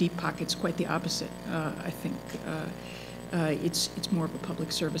not have deep pockets, quite the opposite. I think it's more of a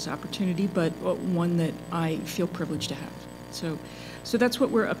public service opportunity, but one that I feel privileged to have. So that's what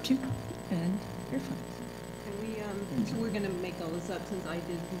we're up to, and you're fine. So we're going to make all this up, since I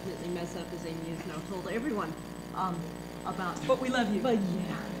did completely mess up, as Amy has now told everyone about. But we love you. But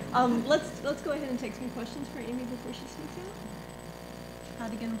yeah. Let's go ahead and take some questions for Amy before she sneaks out. How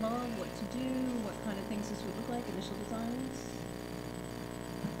to get involved, what to do, what kind of things this would look like, initial designs.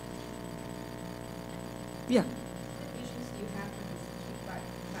 Yeah. What issues do you have for this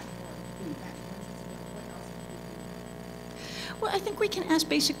platform? Well, I think we can ask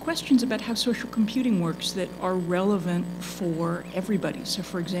basic questions about how social computing works that are relevant for everybody. So,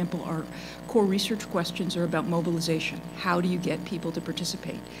 for example, our core research questions are about mobilization. How do you get people to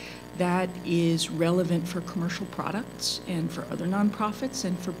participate? That is relevant for commercial products and for other nonprofits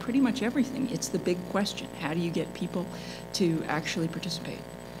and for pretty much everything. It's the big question. How do you get people to actually participate?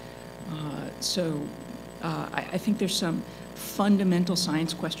 I think there's some fundamental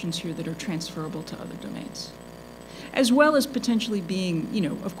science questions here that are transferable to other domains, as well as potentially being,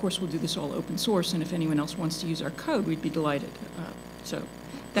 of course, we'll do this all open source, and if anyone else wants to use our code, we'd be delighted. So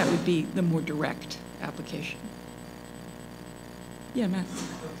that would be the more direct application. Yeah, Matt.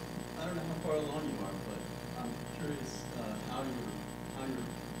 I don't know how far along you are, but I'm curious how you're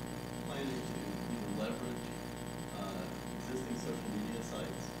planning to either leverage existing social media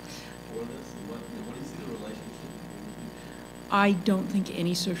sites for this, and what do you see the relationship between the two? I don't think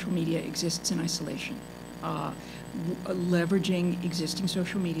any social media exists in isolation. Leveraging existing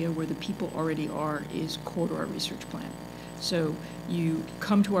social media where the people already are is core to our research plan. So you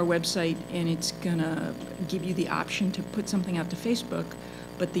come to our website and it's gonna give you the option to put something out to Facebook,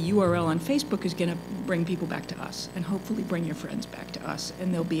 but the URL on Facebook is gonna bring people back to us and hopefully bring your friends back to us.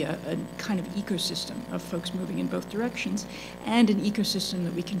 And there'll be a kind of ecosystem of folks moving in both directions and an ecosystem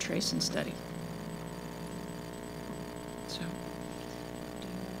that we can trace and study. So.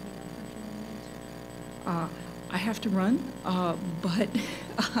 I have to run, but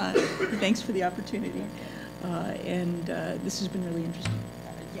thanks for the opportunity. This has been really interesting.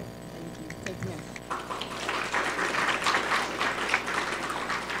 Yeah, thank you.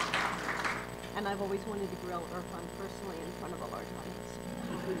 And I've always wanted to grill Irfan personally in front of a large audience.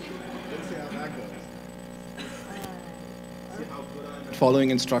 Let's see how that goes. See how good I am following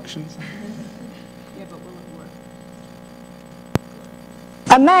instructions. Yeah, but will it work?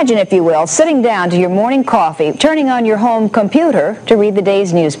 Imagine, if you will, sitting down to your morning coffee, turning on your home computer to read the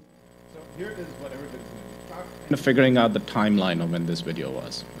day's news. So here is what everybody's going to do. Figuring out the timeline of when this video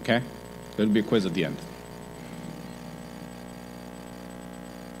was, okay? There'll be a quiz at the end.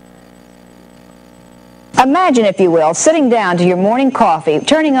 Imagine, if you will, sitting down to your morning coffee,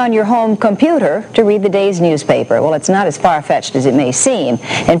 turning on your home computer to read the day's newspaper. Well, it's not as far-fetched as it may seem.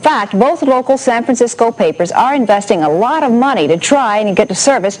 In fact, both local San Francisco papers are investing a lot of money to try and get a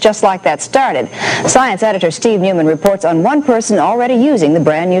service just like that started. Science editor Steve Newman reports on one person already using the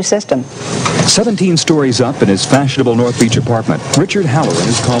brand new system. 17 stories up in his fashionable North Beach apartment, Richard Halloran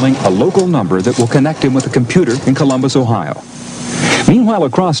is calling a local number that will connect him with a computer in Columbus, Ohio. Meanwhile,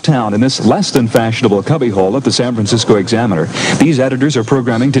 across town, in this less than fashionable cubbyhole at the San Francisco Examiner, these editors are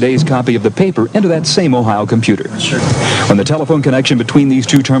programming today's copy of the paper into that same Ohio computer. When the telephone connection between these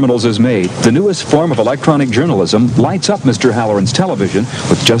two terminals is made, the newest form of electronic journalism lights up Mr. Halloran's television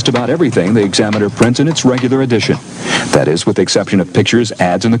with just about everything the Examiner prints in its regular edition. That is, with the exception of pictures,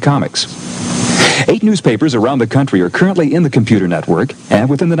 ads, and the comics. 8 newspapers around the country are currently in the computer network, and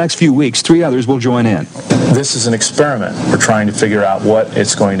within the next few weeks, 3 others will join in. This is an experiment. We're trying to figure out what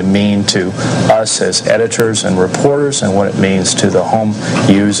it's going to mean to us as editors and reporters and what it means to the home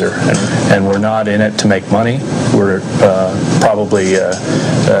user. And we're not in it to make money. We're probably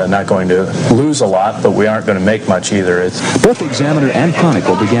not going to lose a lot, but we aren't going to make much either. Both the Examiner and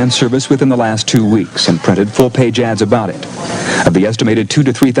Chronicle began service within the last 2 weeks and printed full-page ads about it. Of the estimated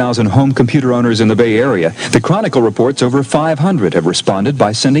 2,000 to 3,000 home computer owners in the Bay Area, the Chronicle reports over 500 have responded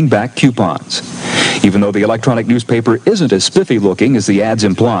by sending back coupons. Even though the electronic newspaper isn't as spiffy looking as the ads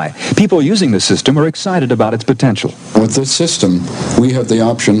imply, people using the system are excited about its potential. With this system, we have the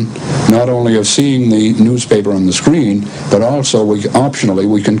option not only of seeing the newspaper on the screen, but also optionally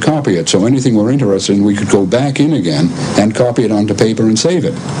we can copy it. So anything we're interested in, we could go back in again and copy it onto paper and save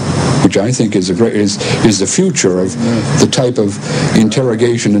it, which I think is the future of the type of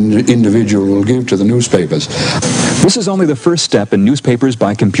interrogation an individual will give to the newspapers. This is only the first step in newspapers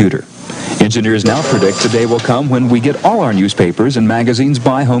by computer. Engineers now predict the day will come when we get all our newspapers and magazines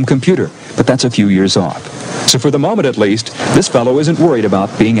by home computer, but that's a few years off. So for the moment at least, this fellow isn't worried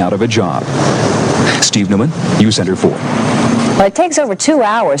about being out of a job. Steve Newman, News Center 4. Well, it takes over 2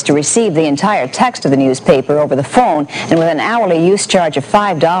 hours to receive the entire text of the newspaper over the phone, and with an hourly use charge of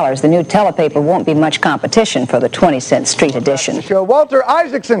 $5, the new telepaper won't be much competition for the 20-cent street edition. Show Walter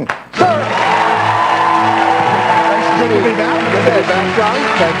Isaacson, sir. Nice to be back. Good to be back, John.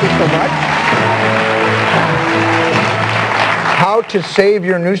 Thank you so much. How to save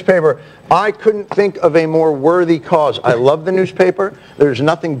your newspaper. I couldn't think of a more worthy cause. I love the newspaper. There's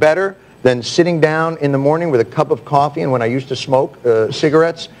nothing better than sitting down in the morning with a cup of coffee, and when I used to smoke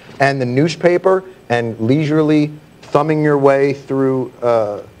cigarettes, and the newspaper, and leisurely thumbing your way through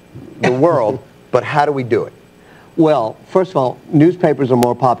the world. But how do we do it? Well, first of all, newspapers are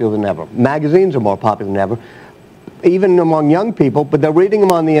more popular than ever. Magazines are more popular than ever, even among young people, but they're reading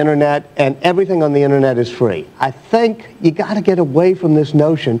them on the internet, and everything on the internet is free. I think you got to get away from this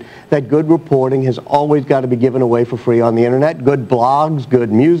notion that good reporting has always got to be given away for free on the internet. Good blogs,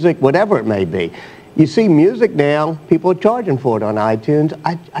 good music, whatever it may be. You see music now, people are charging for it on iTunes.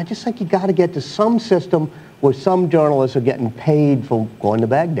 I just think you got to get to some system where some journalists are getting paid for going to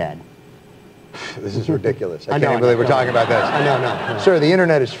Baghdad. This is ridiculous. I can't believe we're talking about this. I know. Sir, the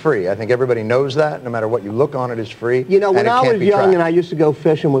internet is free. I think everybody knows that. No matter what you look on, it is free. You know, when I was young tracked. and I used to go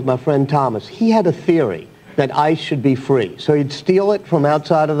fishing with my friend Thomas, he had a theory that ice should be free. So he'd steal it from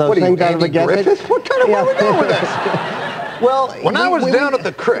outside of those things out of the Griffith? What kind of way are we going with this? Well, when I was down at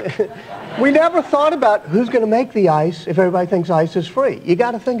the creek, we never thought about who's going to make the ice if everybody thinks ice is free. You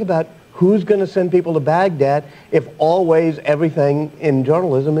got to think about who's going to send people to Baghdad if always everything in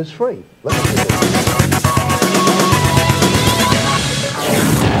journalism is free.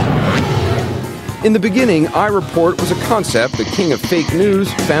 In the beginning, iReport was a concept the king of fake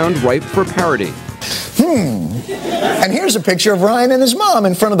news found ripe for parody. And here's a picture of Ryan and his mom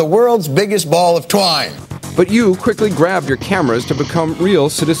in front of the world's biggest ball of twine. But you quickly grabbed your cameras to become real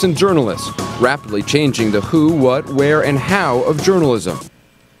citizen journalists, rapidly changing the who, what, where, and how of journalism.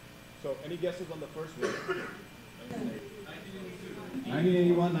 So, any guesses on the first one?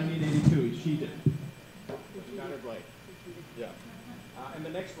 1981, 1982, he cheated. She got it right. Yeah. And the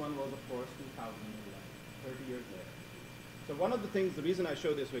next one was, of course, 2011, 30 years later. So one of the things, the reason I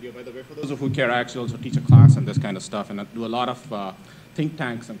show this video, by the way, for those of who care, I actually also teach a class on this kind of stuff, and I do a lot of think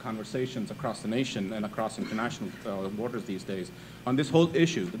tanks and conversations across the nation and across international borders these days on this whole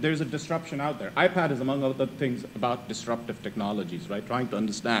issue. There's a disruption out there. IPaT is, among other things, about disruptive technologies, right? Trying to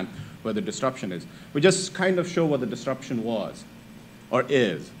understand where the disruption is. We just kind of show what the disruption was or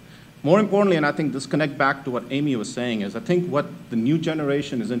is. More importantly, and I think this connects back to what Amy was saying, is I think what the new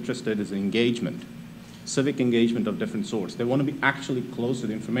generation is interested in is engagement, civic engagement of different sorts. They want to be actually close to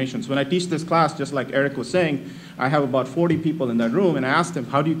the information. So when I teach this class, just like Eric was saying, I have about 40 people in that room, and I ask them,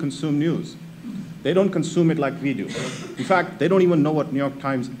 how do you consume news? They don't consume it like we do. In fact, they don't even know what New York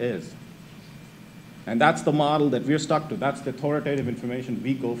Times is. And that's the model that we're stuck to. That's the authoritative information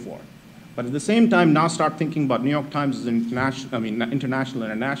we go for. But at the same time, now start thinking about New York Times as an international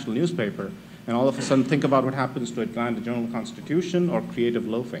and a national newspaper, and all of a sudden think about what happens to Atlanta Journal-Constitution or Creative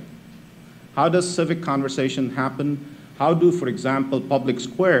Loafing. How does civic conversation happen? How do, for example, public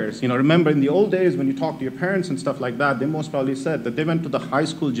squares, remember in the old days when you talk to your parents and stuff like that, they most probably said that they went to the high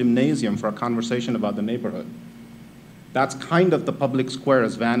school gymnasium for a conversation about the neighborhood. That's kind of the public square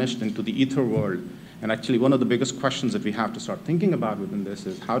has vanished into the ether world. And actually, one of the biggest questions that we have to start thinking about within this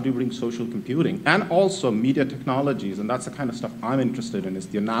is how do you bring social computing and also media technologies, and that's the kind of stuff I'm interested in, is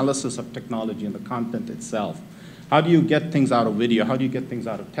the analysis of technology and the content itself. How do you get things out of video? How do you get things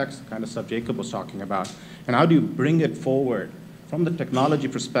out of text, the kind of stuff Jacob was talking about? And how do you bring it forward from the technology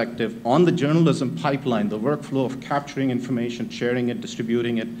perspective on the journalism pipeline, the workflow of capturing information, sharing it,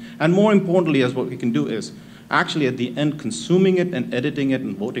 distributing it, and more importantly, as what we can do is actually at the end consuming it and editing it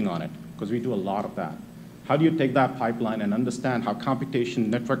and voting on it, because we do a lot of that. How do you take that pipeline and understand how computation,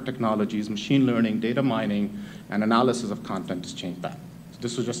 network technologies, machine learning, data mining, and analysis of content has changed that? So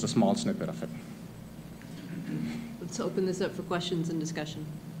this was just a small snippet of it. Let's open this up for questions and discussion.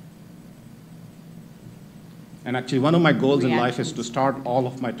 And actually, one of my goals in life is to start all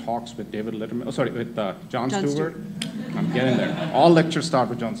of my talks with David Letterman, with Jon Stewart. I'm getting there. All lectures start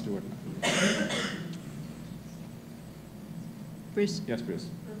with Jon Stewart. Bruce? Yes, Bruce.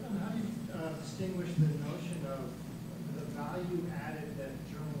 How do you distinguish the notion of the value added that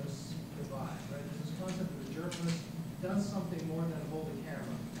journalists provide, right? There's this concept that a journalist does something more than hold a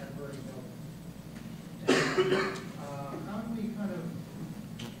camera at a very building. How do we kind of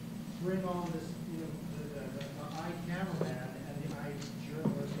bring all this, the eye cameraman and the eye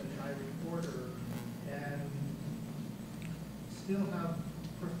journalist and the eye reporter and still have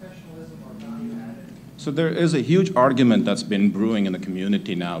professionalism or value added? So there is a huge argument that's been brewing in the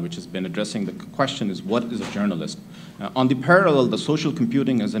community now, which has been addressing the question is, what is a journalist? On the parallel, the social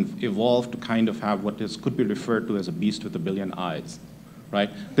computing has evolved to kind of have what could be referred to as a beast with a billion eyes, right?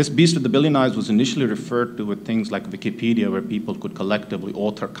 This beast with a billion eyes was initially referred to with things like Wikipedia, where people could collectively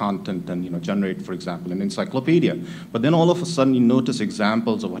author content and generate, for example, an encyclopedia. But then all of a sudden, you notice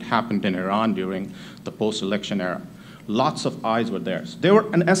examples of what happened in Iran during the post-election era. Lots of eyes were there. So they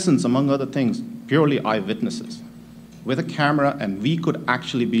were, in essence, among other things, purely eyewitnesses with a camera, and we could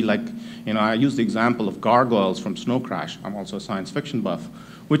actually be like, I use the example of gargoyles from Snow Crash. I'm also a science fiction buff,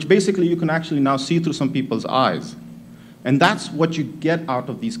 which basically you can actually now see through some people's eyes. And that's what you get out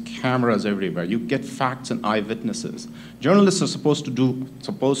of these cameras everywhere. You get facts and eyewitnesses. Journalists are supposed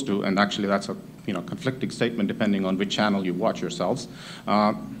to, and actually that's a conflicting statement depending on which channel you watch yourselves,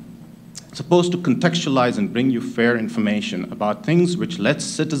 supposed to contextualize and bring you fair information about things which lets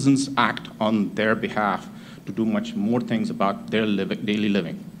citizens act on their behalf to do much more things about their daily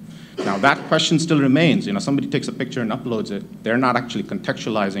living. Now that question still remains. Somebody takes a picture and uploads it. They're not actually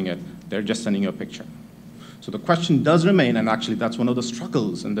contextualizing it. They're just sending you a picture. So the question does remain, and actually that's one of the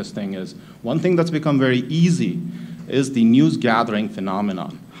struggles in this thing is, one thing that's become very easy is the news gathering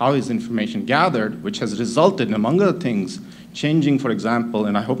phenomenon. How is information gathered, which has resulted in, among other things, changing, for example,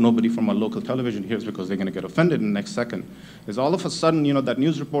 and I hope nobody from our local television hears because they're going to get offended in the next second, is all of a sudden, that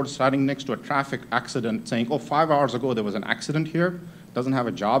news reporter standing next to a traffic accident saying, oh, 5 hours ago there was an accident here, doesn't have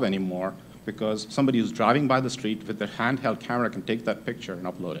a job anymore because somebody who's driving by the street with their handheld camera can take that picture and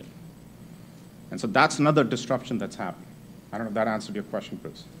upload it. And so that's another disruption that's happened. I don't know if that answered your question,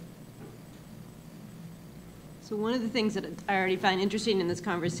 Bruce. So one of the things that I already find interesting in this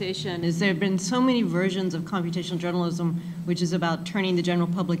conversation is there have been so many versions of computational journalism, which is about turning the general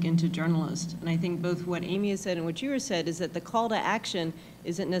public into journalists. And I think both what Amy has said and what you have said is that the call to action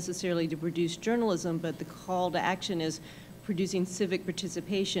isn't necessarily to produce journalism, but the call to action is producing civic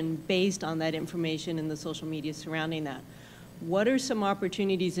participation based on that information and the social media surrounding that. What are some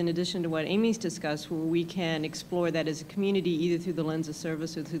opportunities, in addition to what Amy's discussed, where we can explore that as a community, either through the lens of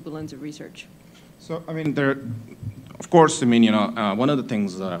service or through the lens of research? So, of course, one of the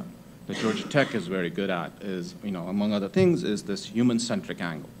things that Georgia Tech is very good at is, among other things, is this human-centric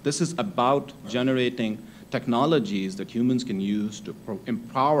angle. This is about generating technologies that humans can use to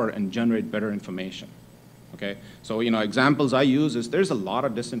empower and generate better information, okay? So, examples I use is there's a lot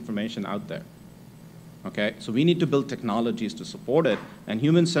of disinformation out there, okay? So we need to build technologies to support it, and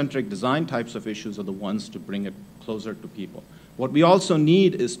human-centric design types of issues are the ones to bring it closer to people. What we also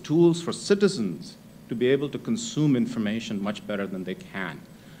need is tools for citizens to be able to consume information much better than they can.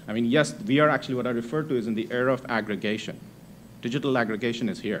 Yes, we are actually what I refer to as in the era of aggregation. Digital aggregation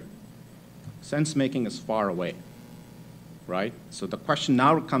is here. Sense-making is far away, right? So the question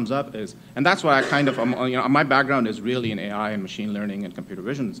now comes up is, and that's why I kind of, my background is really in AI and machine learning and computer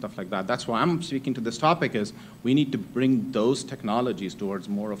vision and stuff like that. That's why I'm speaking to this topic is we need to bring those technologies towards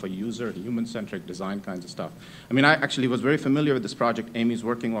more of a user, human-centric design kinds of stuff. I mean, I actually was very familiar with this project Amy's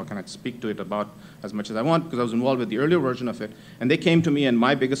working on. Can I speak to it about as much as I want because I was involved with the earlier version of it. And they came to me and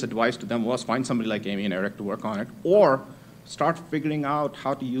my biggest advice to them was find somebody like Amy and Eric to work on it, or start figuring out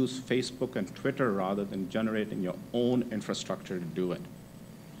how to use Facebook and Twitter rather than generating your own infrastructure to do it.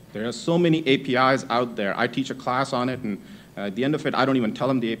 There are so many APIs out there. I teach a class on it, and at the end of it, I don't even tell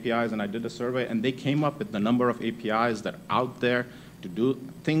them the APIs, and I did a survey, and they came up with the number of APIs that are out there to do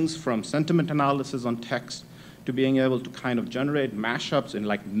things from sentiment analysis on text to being able to kind of generate mashups in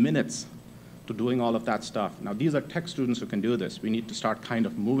like minutes to doing all of that stuff. Now, these are tech students who can do this. We need to start kind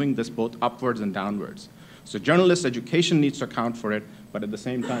of moving this both upwards and downwards. So journalist education needs to account for it, but at the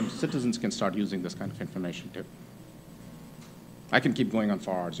same time, citizens can start using this kind of information too. I can keep going on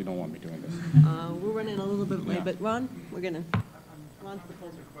for hours. You don't want me doing this. We're running a little bit late, but Ron, we're going to. Ron's the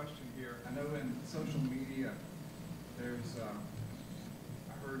closer question here. I know in social media, there's,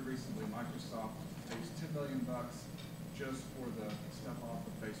 I heard recently Microsoft pays $10 million just for the stuff off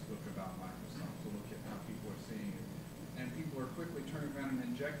of Facebook about Microsoft to look at how people are seeing it. And people are quickly turning around and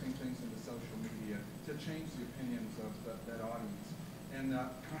injecting things into social media to change the opinions of that audience. And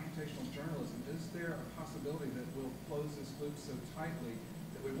computational journalism, is there a possibility that we'll close this loop so tightly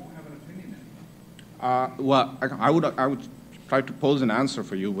that we won't have an opinion anymore? Well, I would try to pose an answer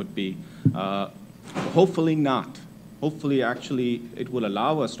for you would be, hopefully not. Hopefully, actually, it will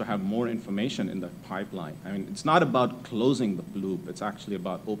allow us to have more information in the pipeline. I mean, it's not about closing the loop. It's actually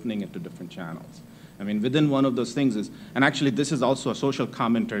about opening it to different channels. I mean, within one of those things is, and actually this is also a social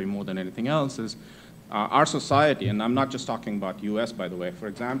commentary more than anything else, is our society, and I'm not just talking about US, by the way. For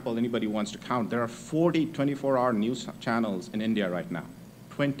example, anybody who wants to count, there are 40 24-hour news channels in India right now.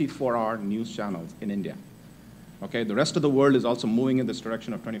 24-hour news channels in India. Okay, the rest of the world is also moving in this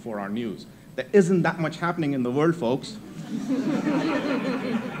direction of 24-hour news. There isn't that much happening in the world, folks.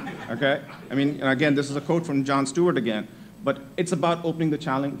 Okay, I mean, and again, this is a quote from Jon Stewart again. But it's about opening the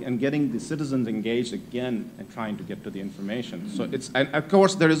challenge and getting the citizens engaged again and trying to get to the information. So it's, and of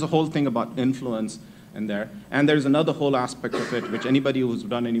course, there is a whole thing about influence in there. And there's another whole aspect of it, which anybody who's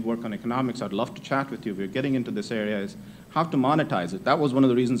done any work on economics, I'd love to chat with you. We're getting into this area is how to monetize it. That was one of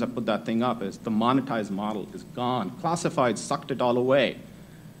the reasons I put that thing up, is the monetized model is gone. Classifieds sucked it all away.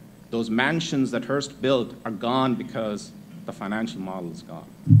 Those mansions that Hearst built are gone because the financial model is gone.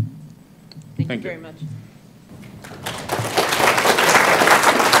 Thank you very much.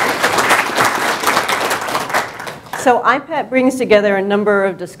 So IPaT brings together a number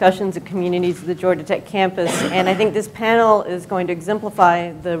of discussions and communities at the Georgia Tech campus, and I think this panel is going to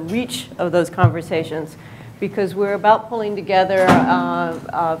exemplify the reach of those conversations, because we're about pulling together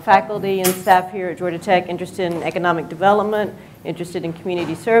faculty and staff here at Georgia Tech interested in economic development, interested in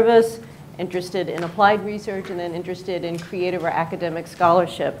community service, interested in applied research, and then interested in creative or academic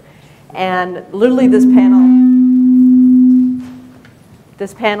scholarship. And literally this panel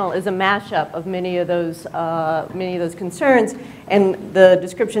is a mashup of many of those concerns, and the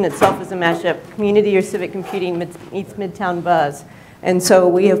description itself is a mashup: community or civic computing meets Midtown buzz. And so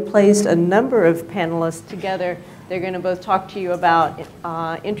we have placed a number of panelists together. They're going to both talk to you about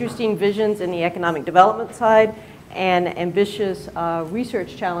interesting visions in the economic development side and ambitious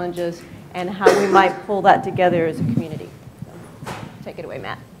research challenges and how we might pull that together as a community. So, take it away,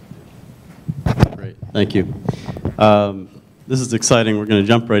 Matt. Great, thank you. This is exciting. We're going to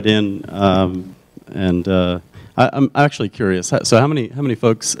jump right in, I'm actually curious. So, how many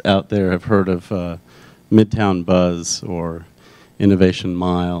folks out there have heard of Midtown Buzz or Innovation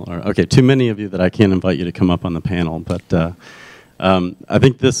Mile? Or okay, too many of you that I can't invite you to come up on the panel. But I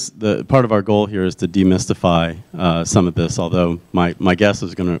think part of our goal here is to demystify some of this. Although my guess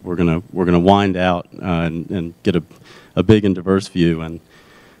is we're gonna wind out and get a big and diverse view, and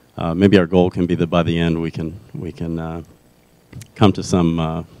maybe our goal can be that by the end we can come to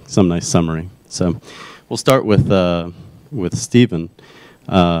some nice summary. So we'll start with Stephen.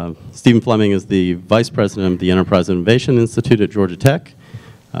 Stephen Fleming is the Vice President of the Enterprise Innovation Institute at Georgia Tech.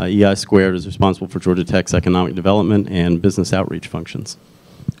 EI Squared is responsible for Georgia Tech's economic development and business outreach functions.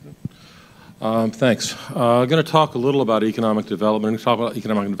 Thanks. I'm going to talk a little about economic development. I'm going to talk about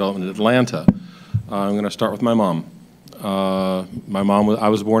economic development in Atlanta. I'm going to start with my mom. I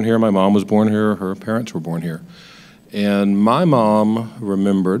was born here. My mom was born here. Her parents were born here. And my mom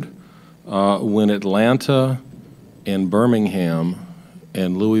remembered when Atlanta and Birmingham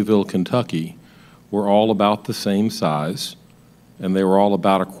and Louisville, Kentucky were all about the same size, and they were all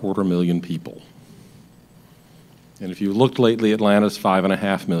about 250,000 people. And if you looked lately, Atlanta's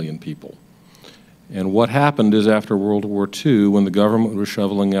 5.5 million people. And what happened is after World War II, when the government was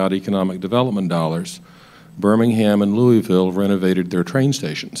shoveling out economic development dollars, Birmingham and Louisville renovated their train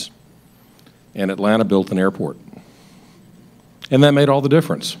stations. And Atlanta built an airport. And that made all the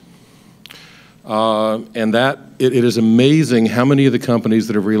difference. And that, it is amazing how many of the companies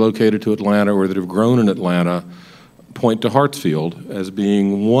that have relocated to Atlanta or that have grown in Atlanta point to Hartsfield as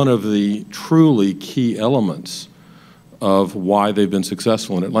being one of the truly key elements of why they've been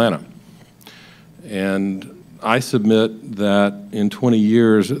successful in Atlanta. And I submit that in 20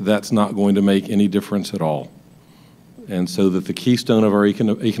 years, that's not going to make any difference at all. And so that the keystone of our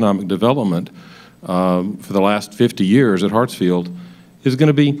economic development for the last 50 years at Hartsfield is going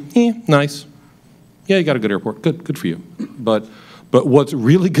to be, nice. Yeah, you got a good airport. Good for you. But what's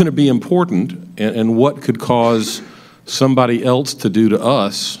really going to be important and what could cause somebody else to do to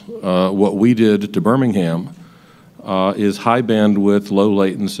us what we did to Birmingham is high bandwidth, low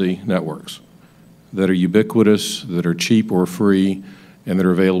latency networks that are ubiquitous, that are cheap or free, and that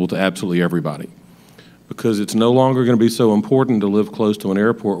are available to absolutely everybody. Because it's no longer going to be so important to live close to an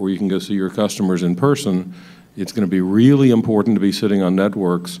airport where you can go see your customers in person. It's going to be really important to be sitting on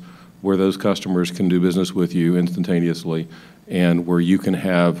networks where those customers can do business with you instantaneously and where you can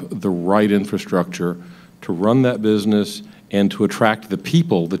have the right infrastructure to run that business and to attract the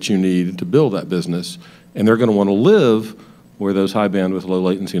people that you need to build that business. And they're going to want to live where those high bandwidth, low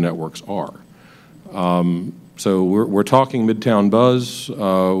latency networks are. So we're talking Midtown Buzz, and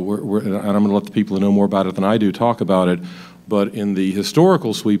I'm going to let the people who know more about it than I do talk about it. But in the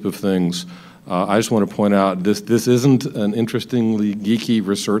historical sweep of things, I just want to point out this isn't an interestingly geeky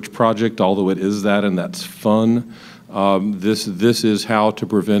research project, although it is that, and that's fun. This is how to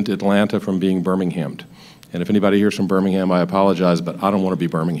prevent Atlanta from being Birminghamed. And if anybody here's from Birmingham, I apologize, but I don't want to be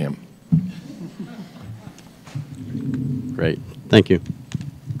Birmingham. Great, thank you.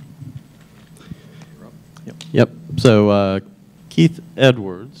 Yep. So Keith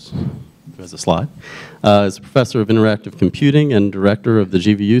Edwards, who has a slide, is a professor of interactive computing and director of the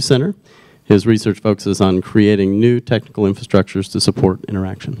GVU Center. His research focuses on creating new technical infrastructures to support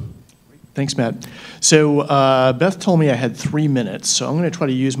interaction. Thanks, Matt. So Beth told me I had 3 minutes, so I'm going to try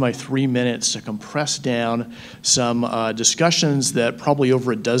to use my 3 minutes to compress down some discussions that probably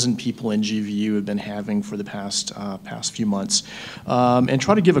over a dozen people in GVU have been having for the past few months, and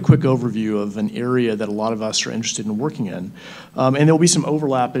try to give a quick overview of an area that a lot of us are interested in working in. And there will be some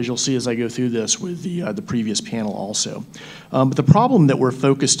overlap, as you'll see as I go through this, with the previous panel also. But the problem that we're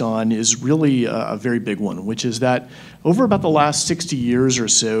focused on is really a very big one, which is that over about the last 60 years or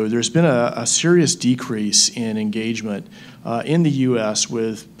so, there's been a serious decrease in engagement in the U.S.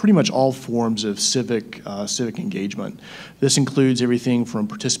 with pretty much all forms of civic engagement. This includes everything from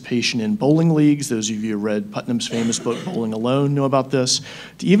participation in bowling leagues, those of you who read Putnam's famous book, Bowling Alone, know about this,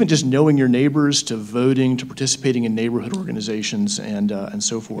 to even just knowing your neighbors, to voting, to participating in neighborhood organizations, and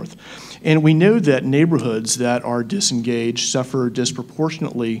so forth. And we know that neighborhoods that are disengaged suffer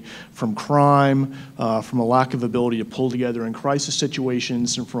disproportionately from crime, from a lack of ability to pull together in crisis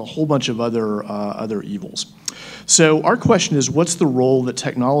situations, and from a whole bunch of other evils. So our question is, what's the role that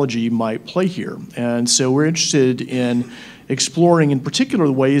technology might play here? And so we're interested in exploring in particular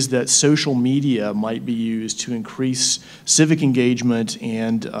the ways that social media might be used to increase civic engagement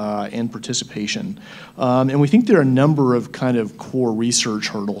and participation. And we think there are a number of kind of core research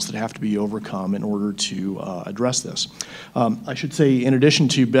hurdles that have to be overcome in order to address this. I should say, in addition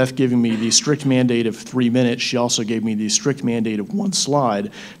to Beth giving me the strict mandate of 3 minutes, she also gave me the strict mandate of 1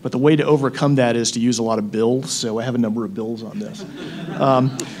 slide. But the way to overcome that is to use a lot of bills, so I have a number of bills on this.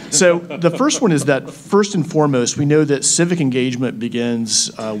 So the first one is that, first and foremost, we know that civic engagement begins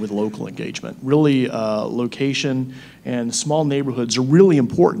with local engagement. Really, location and small neighborhoods are really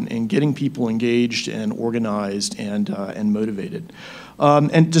important in getting people engaged and organized and motivated.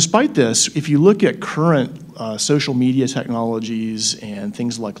 And despite this, if you look at current social media technologies and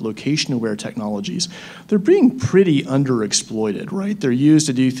things like location-aware technologies, they're being pretty underexploited, right? They're used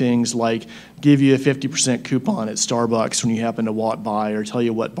to do things like give you a 50% coupon at Starbucks when you happen to walk by, or tell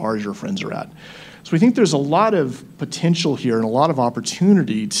you what bars your friends are at. So we think there's a lot of potential here and a lot of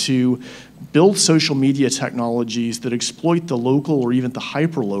opportunity to build social media technologies that exploit the local or even the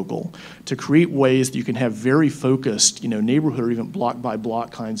hyper-local to create ways that you can have very focused, neighborhood or even block by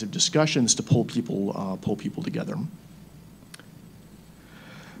block kinds of discussions to pull people together.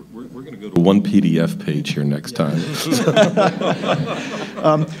 We're going to go to one PDF page here next time.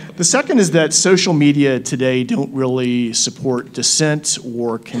 The second is that social media today don't really support dissent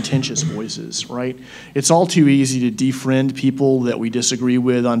or contentious voices, right? It's all too easy to defriend people that we disagree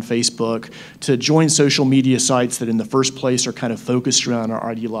with on Facebook, to join social media sites that in the first place are kind of focused around our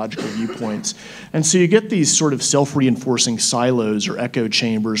ideological viewpoints. And so you get these sort of self-reinforcing silos or echo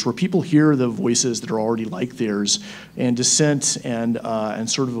chambers where people hear the voices that are already like theirs, and dissent and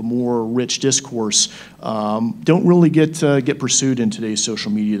sort of a more rich discourse don't really get pursued in today's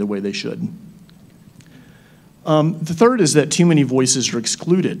social media the way they should. The third is that too many voices are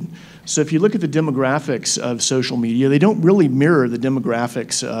excluded. So if you look at the demographics of social media, they don't really mirror the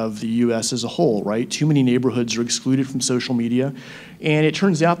demographics of the US as a whole, right? Too many neighborhoods are excluded from social media. And it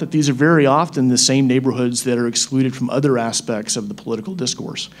turns out that these are very often the same neighborhoods that are excluded from other aspects of the political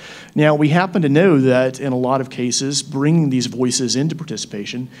discourse. Now, we happen to know that in a lot of cases, bringing these voices into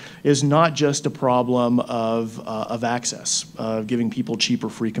participation is not just a problem of access, of giving people cheaper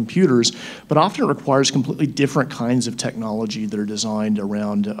free computers, but often it requires completely different kinds of technology that are designed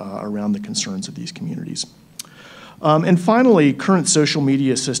around the concerns of these communities. And finally, current social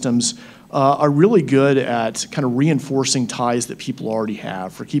media systems are really good at kind of reinforcing ties that people already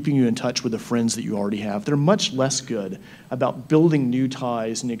have, for keeping you in touch with the friends that you already have. They're much less good about building new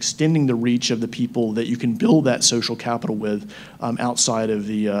ties and extending the reach of the people that you can build that social capital with outside of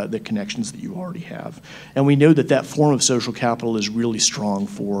the connections that you already have. And we know that that form of social capital is really strong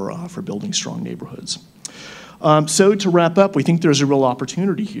for building strong neighborhoods. So to wrap up, we think there's a real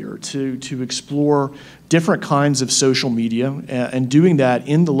opportunity here to explore different kinds of social media and doing that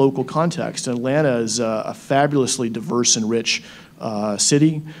in the local context. Atlanta is a fabulously diverse and rich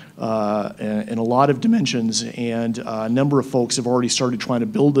city in a lot of dimensions, and a number of folks have already started trying to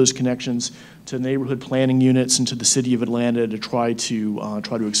build those connections to neighborhood planning units and to the city of Atlanta to try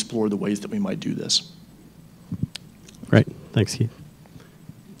to explore the ways that we might do this. Great, thanks, Keith.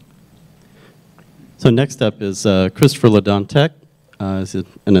 So next up is Christopher LaDontek. He's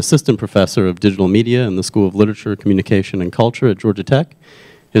an assistant professor of digital media in the School of Literature, Communication, and Culture at Georgia Tech.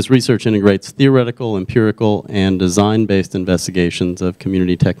 His research integrates theoretical, empirical, and design-based investigations of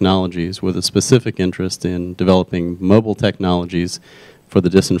community technologies with a specific interest in developing mobile technologies for the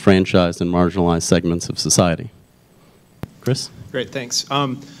disenfranchised and marginalized segments of society. Chris? Great, thanks.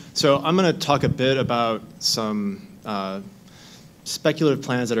 So I'm going to talk a bit about some speculative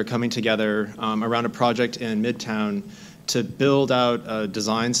plans that are coming together around a project in Midtown to build out a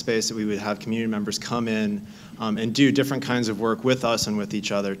design space that we would have community members come in and do different kinds of work with us and with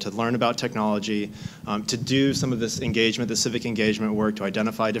each other, to learn about technology, to do some of this engagement, the civic engagement work, to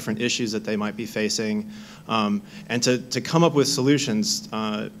identify different issues that they might be facing, and to come up with solutions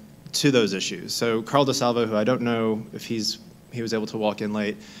to those issues. So Carl DeSalvo, who I don't know if he was able to walk in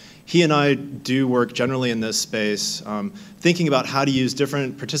late, he and I do work generally in this space, thinking about how to use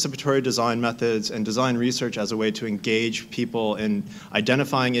different participatory design methods and design research as a way to engage people in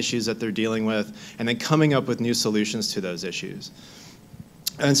identifying issues that they're dealing with, and then coming up with new solutions to those issues.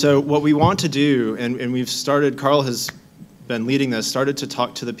 And so what we want to do, and we've started, Carl has been leading this, started to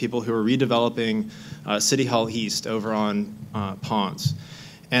talk to the people who are redeveloping City Hall East over on Ponce.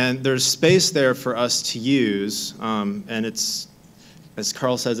 And there's space there for us to use, and it's, as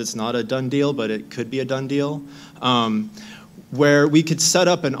Carl says, it's not a done deal, but it could be a done deal, where we could set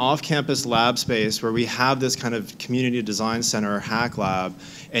up an off-campus lab space where we have this kind of community design center or hack lab,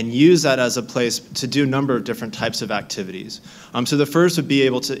 and use that as a place to do a number of different types of activities. So the first would be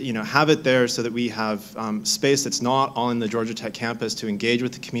able to have it there so that we have space that's not on the Georgia Tech campus to engage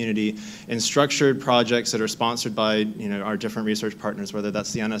with the community in structured projects that are sponsored by our different research partners, whether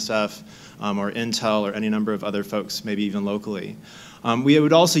that's the NSF or Intel or any number of other folks, maybe even locally. We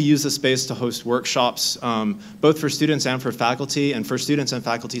would also use the space to host workshops, both for students and for faculty, and for students and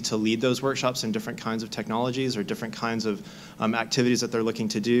faculty to lead those workshops in different kinds of technologies or different kinds of activities that they're looking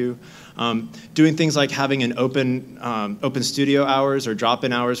to do. Doing things like having an open studio hours or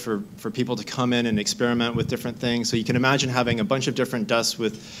drop-in hours for people to come in and experiment with different things. So you can imagine having a bunch of different desks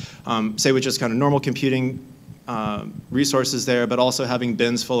with, say, with just kind of normal computing resources there, but also having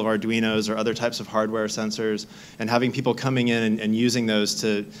bins full of Arduinos or other types of hardware sensors, and having people coming in and using those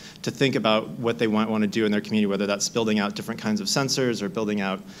to think about what they want to do in their community, whether that's building out different kinds of sensors or building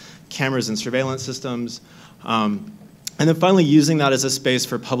out cameras and surveillance systems. And then finally, using that as a space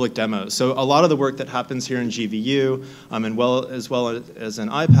for public demos. So a lot of the work that happens here in GVU, and as well as in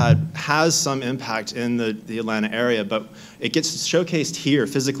IPaT, has some impact in the Atlanta area, but it gets showcased here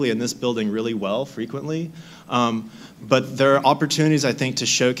physically in this building really well frequently. But there are opportunities, I think, to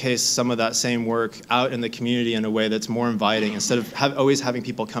showcase some of that same work out in the community in a way that's more inviting, instead of always having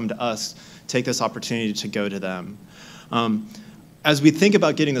people come to us, take this opportunity to go to them. As we think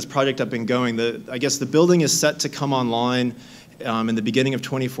about getting this project up and going, I guess the building is set to come online in the beginning of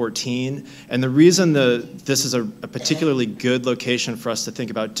 2014. And the reason this is a particularly good location for us to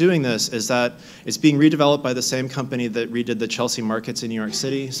think about doing this is that it's being redeveloped by the same company that redid the Chelsea markets in New York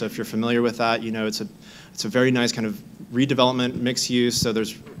City. So if you're familiar with that, you know it's a very nice kind of redevelopment, mixed use. So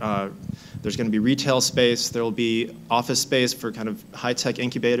there's going to be retail space. There will be office space for kind of high-tech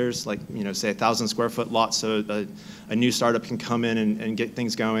incubators, like, you know, say 1,000 square foot lots, so a new startup can come in and get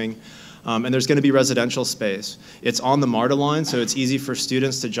things going. And there's going to be residential space. It's on the MARTA line, so it's easy for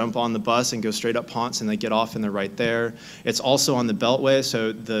students to jump on the bus and go straight up Ponce, and they get off and they're right there. It's also on the Beltway,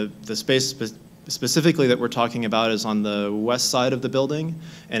 so the space specifically that we're talking about is on the west side of the building,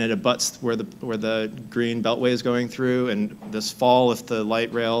 and it abuts where the green beltway is going through. And this fall, if the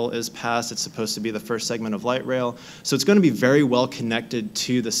light rail is passed, it's supposed to be the first segment of light rail. So it's going to be very well connected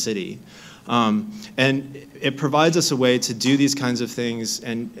to the city. And it provides us a way to do these kinds of things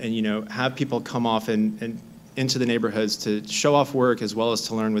and you know, have people come off and into the neighborhoods to show off work as well as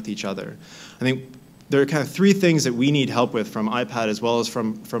to learn with each other. I think there are kind of three things that we need help with from IPaT as well as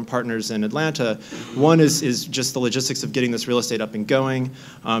from partners in Atlanta. One is just the logistics of getting this real estate up and going.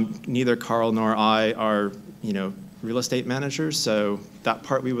 Neither Carl nor I are, you know, real estate managers, so that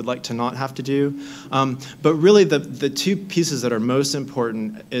part we would like to not have to do. But really the two pieces that are most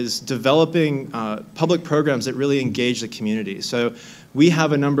important is developing public programs that really engage the community. So we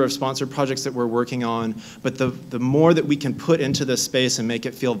have a number of sponsored projects that we're working on, but the more that we can put into this space and make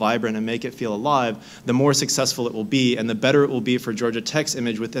it feel vibrant and make it feel alive, the more successful it will be, and the better it will be for Georgia Tech's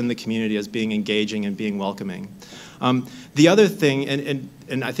image within the community as being engaging and being welcoming. The other thing,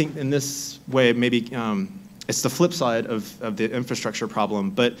 and I think in this way maybe it's the flip side of the infrastructure problem,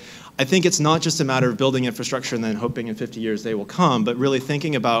 but I think it's not just a matter of building infrastructure and then hoping in 50 years they will come, but really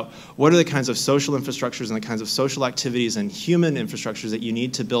thinking about what are the kinds of social infrastructures and the kinds of social activities and human infrastructures that you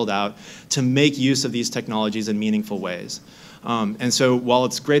need to build out to make use of these technologies in meaningful ways. And so while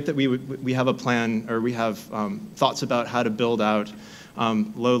it's great that we have a plan, or we have thoughts about how to build out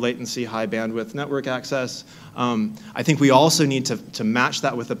low latency, high bandwidth network access, I think we also need to match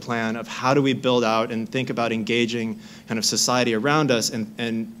that with a plan of how do we build out and think about engaging kind of society around us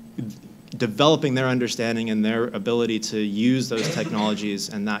and developing their understanding and their ability to use those technologies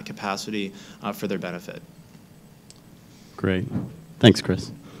and that capacity for their benefit. Great. Thanks,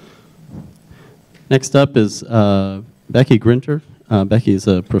 Chris. Next up is Becky Grinter. Becky is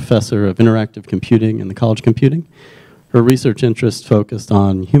a professor of interactive computing in the College of Computing. Her research interests focused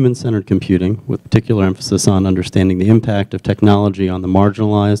on human-centered computing, with particular emphasis on understanding the impact of technology on the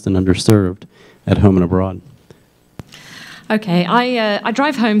marginalized and underserved at home and abroad. Okay, I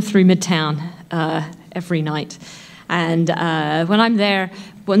drive home through Midtown every night, and when I'm there,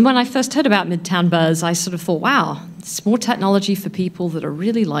 when I first heard about Midtown Buzz, I sort of thought, wow, it's more technology for people that are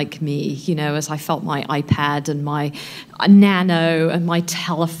really like me, you know, as I felt my iPad and my Nano and my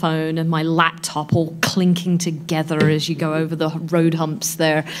telephone and my laptop all clinking together as you go over the road humps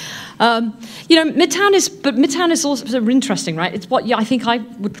there. You know, Midtown is also interesting, right? It's what I think I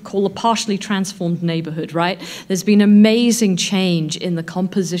would call a partially transformed neighborhood, right? There's been amazing change in the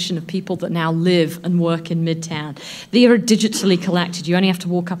composition of people that now live and work in Midtown. They are digitally connected. You only have to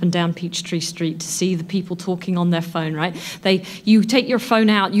walk up and down Peachtree Street to see the people talking on their phone, right? You take your phone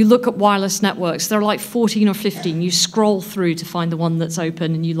out, you look at wireless networks. There are like 14 or 15. You scroll through to find the one that's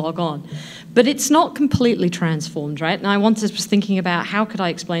open and you log on. But it's not completely transformed, right? And I was thinking about how could I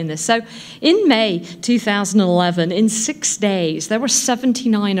explain this. So in May 2011, in 6 days, there were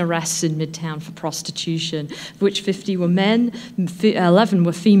 79 arrests in Midtown for prostitution, of which 50 were men, 11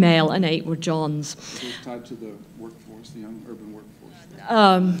 were female, and 8 were Johns. So it's tied to the workforce, the young urban workforce.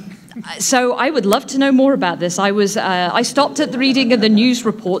 So I would love to know more about this. I stopped at the reading of the news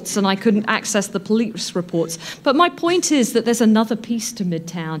reports and I couldn't access the police reports. But my point is that there's another piece to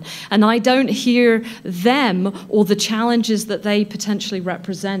Midtown, and I don't hear them or the challenges that they potentially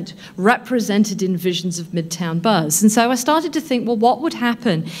represented in visions of Midtown Buzz. And so I started to think, well, what would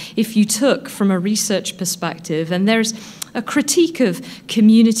happen if you took from a research perspective, and there's a critique of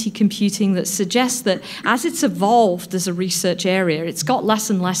community computing that suggests that as it's evolved as a research area, it's got less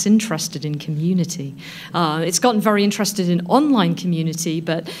and less interesting interested in community. It's gotten very interested in online community,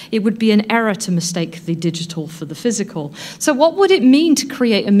 but it would be an error to mistake the digital for the physical. So what would it mean to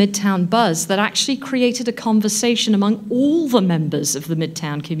create a Midtown buzz that actually created a conversation among all the members of the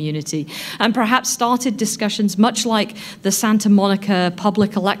Midtown community, and perhaps started discussions much like the Santa Monica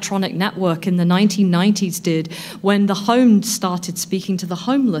Public Electronic Network in the 1990s did, when the Home started speaking to the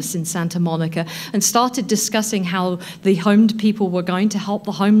homeless in Santa Monica and started discussing how the homed people were going to help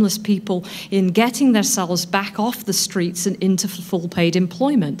the homeless people in getting themselves back off the streets and into full paid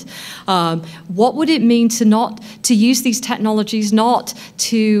employment. What would it mean to use these technologies not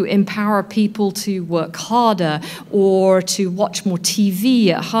to empower people to work harder or to watch more TV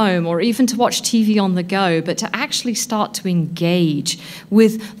at home or even to watch TV on the go, but to actually start to engage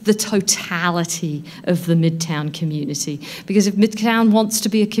with the totality of the Midtown community? Because if Midtown wants to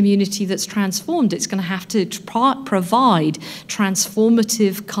be a community that's transformed, it's going to have to provide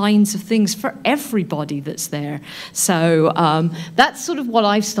transformative kinds of things for everybody that's there. So that's sort of what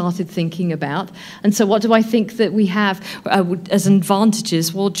I've started thinking about. And so what do I think that we have as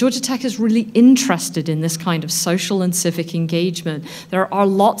advantages? Well, Georgia Tech is really interested in this kind of social and civic engagement. There are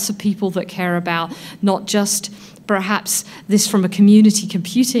lots of people that care about not just perhaps this from a community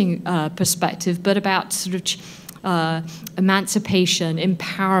computing perspective, but about sort of emancipation,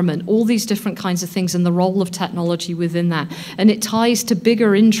 empowerment, all these different kinds of things, and the role of technology within that. And it ties to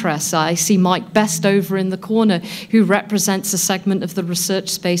bigger interests. I see Mike Best over in the corner, who represents a segment of the research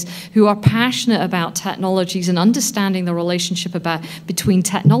space who are passionate about technologies and understanding the relationship between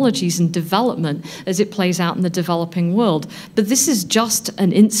technologies and development as it plays out in the developing world. But this is just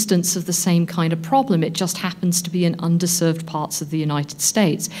an instance of the same kind of problem. It just happens to be in underserved parts of the United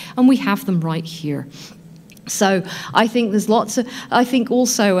States, and we have them right here. So I think there's lots of, I think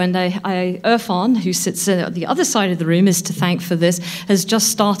also, and Irfan, who sits at the other side of the room, is to thank for this, has just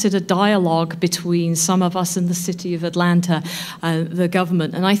started a dialogue between some of us in the city of Atlanta, the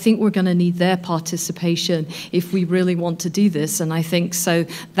government, and I think we're going to need their participation if we really want to do this. And I think so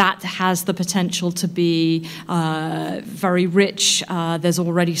that has the potential to be very rich. There's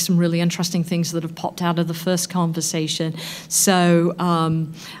already some really interesting things that have popped out of the first conversation. So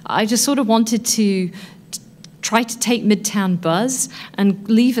I just sort of wanted to try to take Midtown Buzz and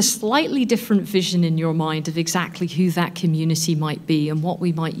leave a slightly different vision in your mind of exactly who that community might be and what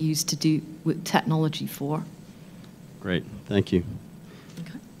we might use to do with technology for. Great, thank you.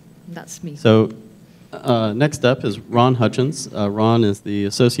 Okay, that's me. So next up is Ron Hutchins. Ron is the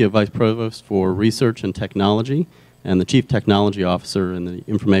Associate Vice Provost for Research and Technology and the Chief Technology Officer in the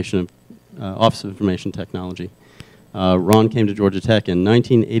Office of Information Technology. Ron came to Georgia Tech in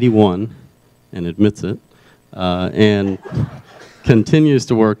 1981 and admits it. And continues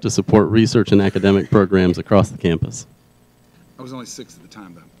to work to support research and academic programs across the campus. I was only 6 at the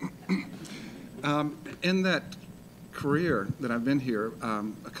time, though. In that career that I've been here,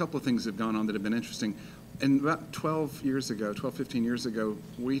 a couple of things have gone on that have been interesting. And about 12, 15 years ago,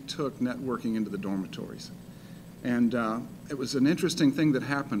 we took networking into the dormitories. And it was an interesting thing that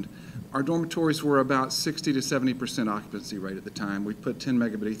happened. Our dormitories were about 60 to 70% occupancy rate at the time. We put 10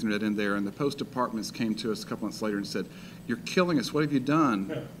 megabit Ethernet in there, and the post departments came to us a couple months later and said, "You're killing us. What have you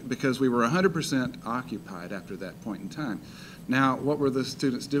done?" Because we were 100% occupied after that point in time. Now, what were the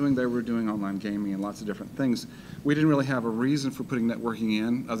students doing? They were doing online gaming and lots of different things. We didn't really have a reason for putting networking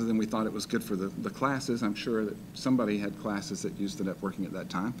in, other than we thought it was good for the classes. I'm sure that somebody had classes that used the networking at that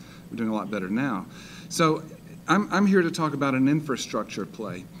time. We're doing a lot better now. So I'm here to talk about an infrastructure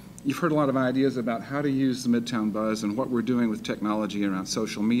play. You've heard a lot of ideas about how to use the Midtown Buzz and what we're doing with technology around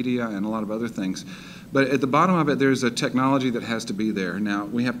social media and a lot of other things. But at the bottom of it, there's a technology that has to be there. Now,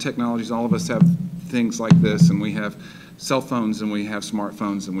 we have technologies, all of us have things like this, and we have cell phones, and we have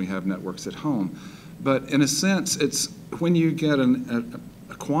smartphones, and we have networks at home. But in a sense, it's when you get a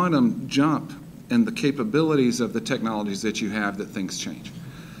quantum jump in the capabilities of the technologies that you have that things change.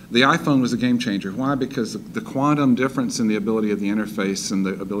 The iPhone was a game changer. Why? Because the quantum difference in the ability of the interface and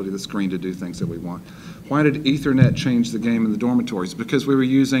the ability of the screen to do things that we want. Why did Ethernet change the game in the dormitories? Because we were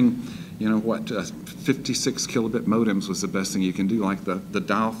using, 56 kilobit modems was the best thing you can do, like the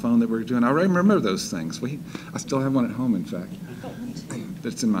dial phone that we were doing. I remember those things. I still have one at home, in fact.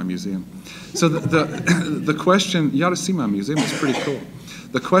 It's in my museum. So the question, you ought to see my museum, it's pretty cool.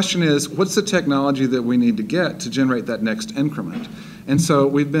 The question is, what's the technology that we need to get to generate that next increment? And so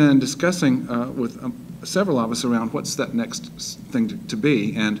we've been discussing with several of us around what's that next thing to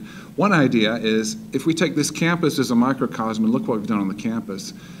be, and One idea is if we take this campus as a microcosm and look what we've done on the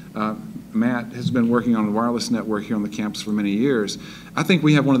campus. Matt has been working on a wireless network here on the campus for many years. I think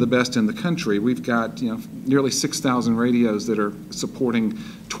we have one of the best in the country. We've got nearly 6,000 radios that are supporting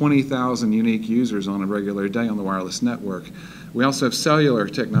 20,000 unique users on a regular day on the wireless network. We also have cellular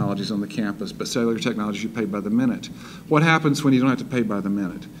technologies on the campus, but cellular technologies you pay by the minute. What happens when you don't have to pay by the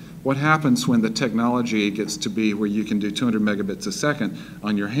minute? What happens when the technology gets to be where you can do 200 megabits a second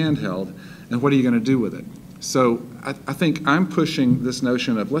on your handheld, and what are you going to do with it? So I think I'm pushing this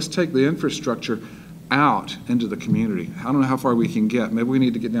notion of let's take the infrastructure out into the community. I don't know how far we can get. Maybe we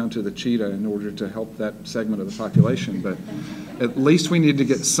need to get down to the cheetah in order to help that segment of the population, but at least we need to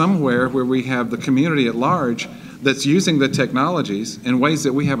get somewhere where we have the community at large that's using the technologies in ways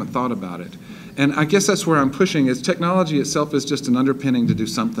that we haven't thought about it. And I guess that's where I'm pushing is technology itself is just an underpinning to do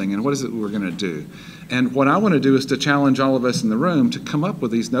something, and what is it we're going to do? And what I want to do is to challenge all of us in the room to come up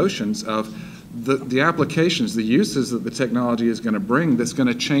with these notions of the applications, the uses that the technology is going to bring that's going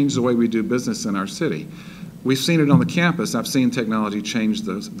to change the way we do business in our city. We've seen it on the campus. I've seen technology change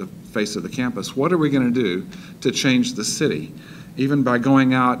the face of the campus. What are we going to do to change the city, even by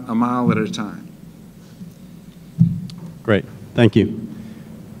going out a mile at a time? Great, thank you.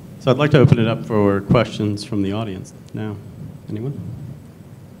 So I'd like to open it up for questions from the audience now. Anyone?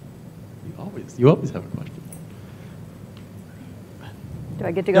 You always have a question. Do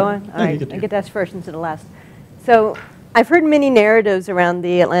I get to go on? All right, I get to ask first instead of last. So I've heard many narratives around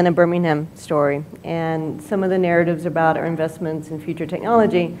the Atlanta-Birmingham story, and some of the narratives about our investments in future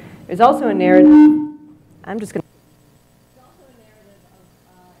technology. There's also a narrative, I'm just going to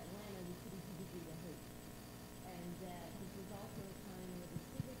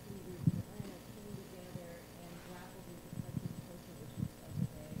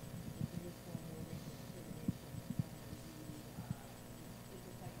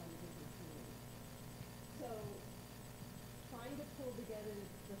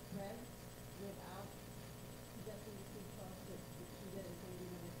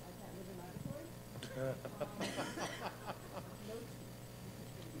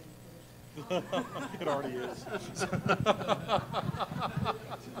It already is.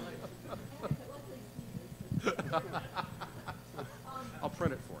 I'll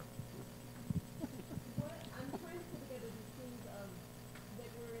print it for him. What I'm trying to put together these things of that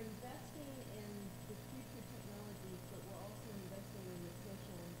we're investing in the future technologies, but we're also investing in the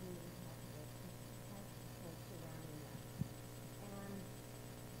social and human capital surrounding that. And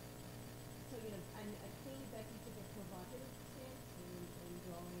so, I think Becky took a provocative stance in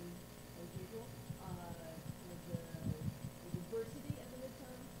drawing, as usual, the diversity of the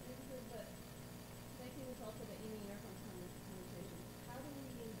Midtown neighborhood, but connecting this also to Amy and Eric's conversation, how do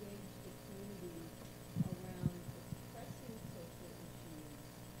we engage the community around the pressing social issues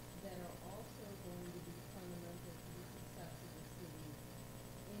that are also going to be fundamental to the success of the city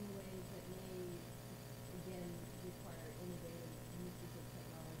in ways that may, again, require innovative uses of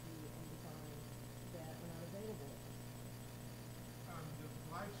technology and design that are not available? The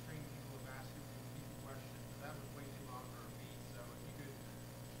live stream people have asked you a few questions, but that was way too long for me, so if you could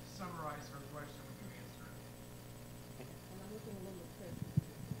summarize her question when you answer it. And I'm looking a little bit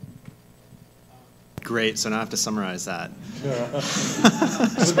Great, so now I have to summarize that.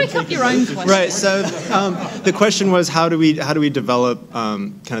 Just make up your own question. Right, so the question was how do we develop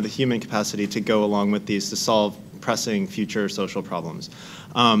kind of the human capacity to go along with these to solve pressing future social problems.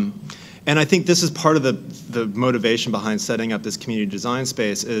 And I think this is part of the motivation behind setting up this community design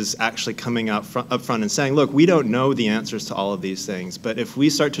space is actually coming out up front and saying, look, we don't know the answers to all of these things, but if we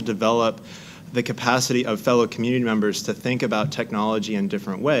start to develop the capacity of fellow community members to think about technology in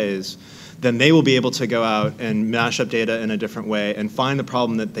different ways, then they will be able to go out and mash up data in a different way and find the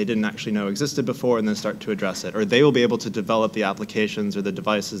problem that they didn't actually know existed before and then start to address it. Or they will be able to develop the applications or the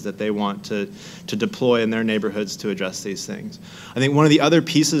devices that they want to deploy in their neighborhoods to address these things. I think one of the other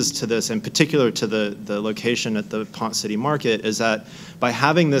pieces to this, in particular to the location at the Ponce City Market, is that by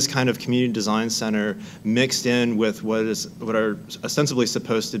having this kind of community design center mixed in with what are ostensibly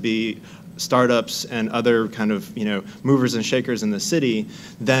supposed to be startups and other kind of movers and shakers in the city,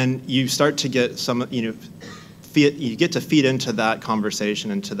 then you start to get some you get to feed into that conversation,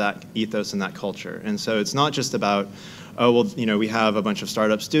 into that ethos and that culture. And so it's not just about, oh well, we have a bunch of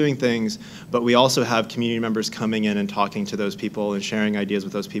startups doing things, but we also have community members coming in and talking to those people and sharing ideas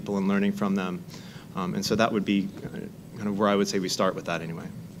with those people and learning from them. And so that would be kind of where I would say we start with that anyway.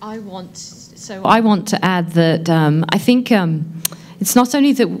 I want to add that I think it's not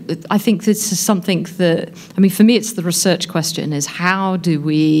only that, I think this is something that, I mean, for me, it's the research question, is how do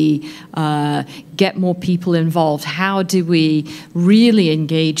we get more people involved? How do we really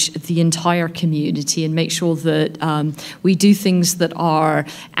engage the entire community and make sure that we do things that are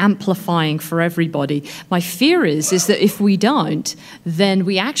amplifying for everybody? My fear is that if we don't, then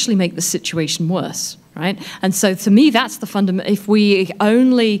we actually make the situation worse. Right? And so to me, that's the fundamental. If we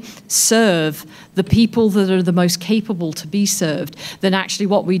only serve the people that are the most capable to be served, then actually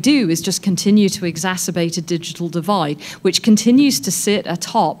what we do is just continue to exacerbate a digital divide, which continues to sit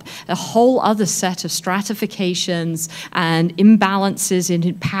atop a whole other set of stratifications and imbalances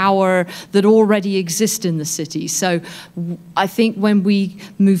in power that already exist in the city. So I think when we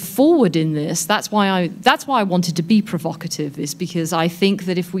move forward in this, that's why I wanted to be provocative, is because I think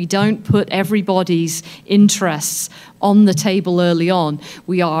that if we don't put everybody's interests on the table early on,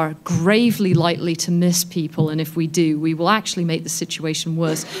 we are gravely likely to miss people, and if we do, we will actually make the situation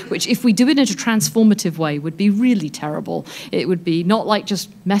worse, which if we do it in a transformative way would be really terrible. It would be not like just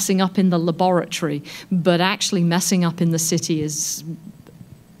messing up in the laboratory, but actually messing up in the city is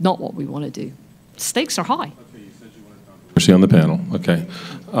not what we want to do. Stakes are high. On the panel, okay.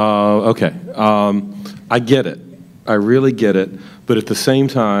 I get it. I really get it. But at the same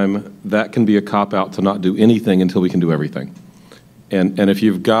time, that can be a cop-out to not do anything until we can do everything. And if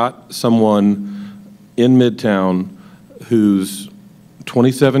you've got someone in Midtown who's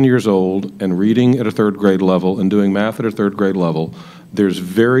 27 years old and reading at a third grade level and doing math at a third grade level, there's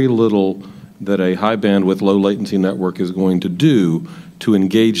very little that a high bandwidth, low latency network is going to do to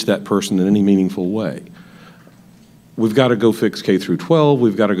engage that person in any meaningful way. We've got to go fix K through 12,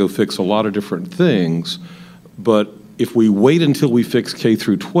 we've got to go fix a lot of different things, but if we wait until we fix K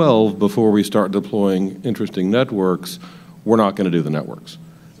through 12 before we start deploying interesting networks, we're not going to do the networks.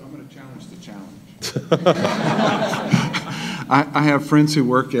 So I'm going to challenge the challenge. I have friends who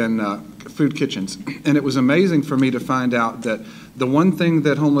work in food kitchens, and it was amazing for me to find out that the one thing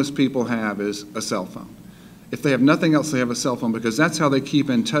that homeless people have is a cell phone. If they have nothing else, they have a cell phone, because that's how they keep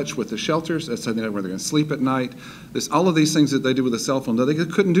in touch with the shelters. That's how they know where they're going to sleep at night. There's all of these things that they do with a cell phone that they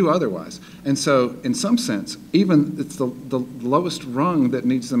couldn't do otherwise. And so, in some sense, even it's the lowest rung that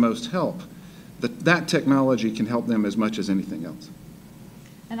needs the most help, that technology can help them as much as anything else.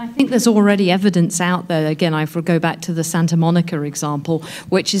 And I think there's already evidence out there, again, I go back to the Santa Monica example,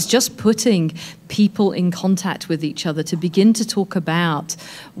 which is just putting people in contact with each other to begin to talk about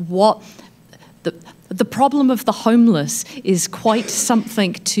what the problem of the homeless is quite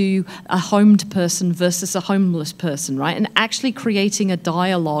something to a homed person versus a homeless person, right? And actually creating a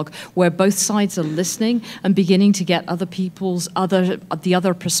dialogue where both sides are listening and beginning to get other people's the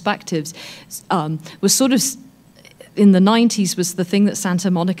other perspectives was sort of, in the 90s, was the thing that Santa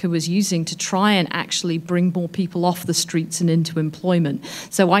Monica was using to try and actually bring more people off the streets and into employment.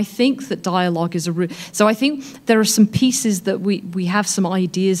 So I think that dialogue is so I think there are some pieces that we have some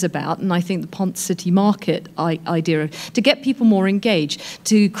ideas about, and I think the Ponce City Market idea to get people more engaged,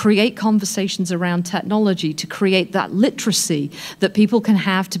 to create conversations around technology, to create that literacy that people can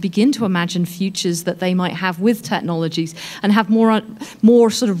have to begin to imagine futures that they might have with technologies and have more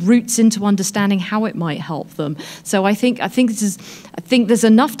sort of roots into understanding how it might help them. So I think there's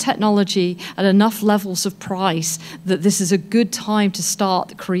enough technology at enough levels of price that this is a good time to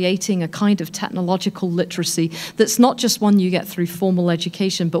start creating a kind of technological literacy that's not just one you get through formal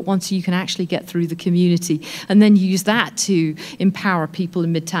education, but once you can actually get through the community, and then use that to empower people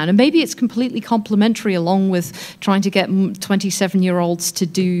in Midtown. And maybe it's completely complementary, along with trying to get 27-year-olds to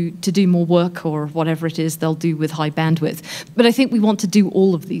do more work or whatever it is they'll do with high bandwidth. But I think we want to do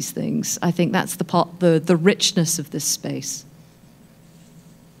all of these things. I think that's the part, the richness of this space.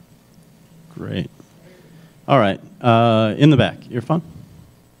 Great. All right. In the back, Irfan.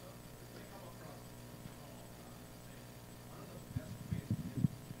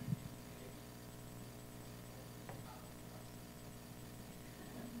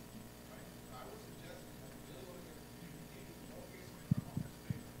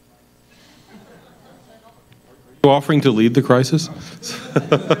 Are you offering to lead the crisis?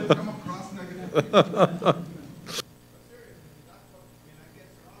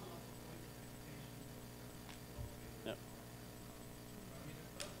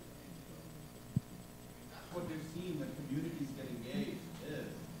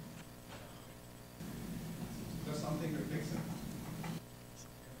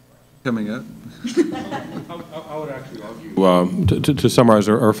 Coming up. I would actually argue. To summarize,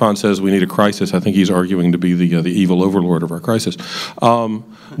 Irfan says we need a crisis. I think he's arguing to be the evil overlord of our crisis.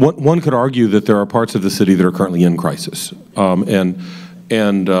 One could argue that there are parts of the city that are currently in crisis, and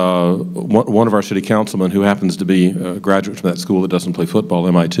And one of our city councilmen, who happens to be a graduate from that school that doesn't play football,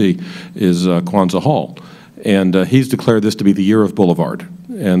 MIT, is Kwanzaa Hall. And he's declared this to be the year of Boulevard.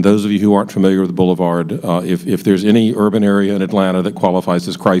 And those of you who aren't familiar with the Boulevard, if there's any urban area in Atlanta that qualifies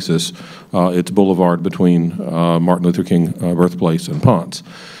as crisis, it's Boulevard between Martin Luther King birthplace and Ponce.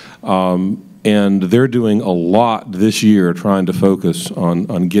 And they're doing a lot this year trying to focus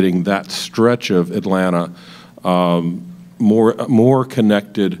on getting that stretch of Atlanta more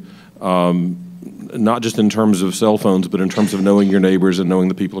connected, not just in terms of cell phones, but in terms of knowing your neighbors and knowing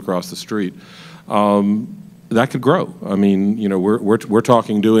the people across the street. That could grow. I mean, you know, we're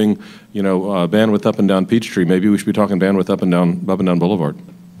talking doing, you know, bandwidth up and down Peachtree. Maybe we should be talking bandwidth up and down Boulevard.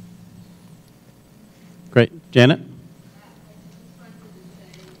 Great, Janet.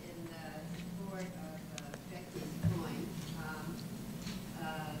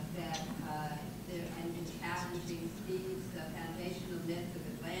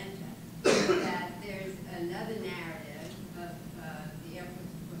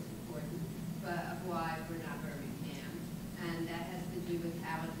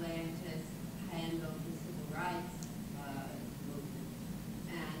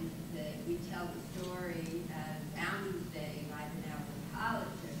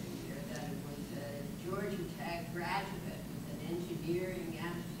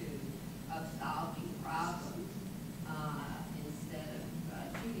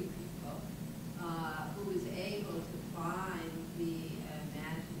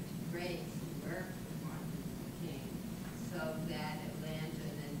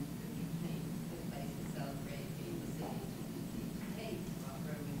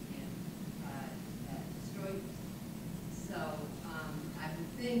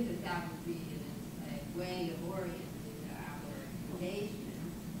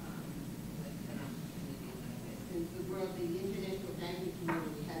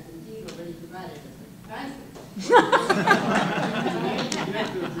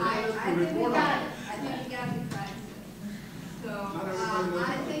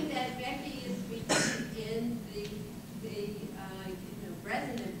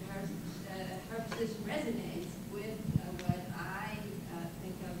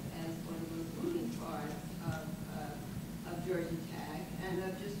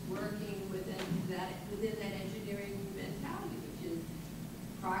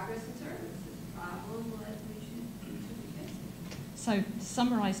 So to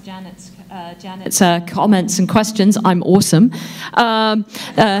summarize Janet's comments and questions, I'm awesome,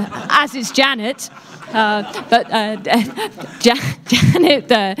 as is Janet.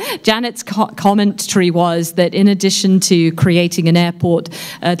 Janet's commentary was that in addition to creating an airport,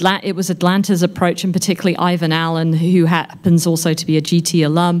 it was Atlanta's approach, and particularly Ivan Allen, who happens also to be a GT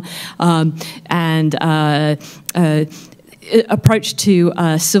alum, approach to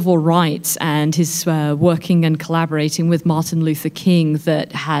civil rights and his working and collaborating with Martin Luther King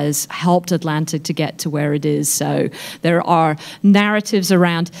that has helped Atlanta to get to where it is. So there are narratives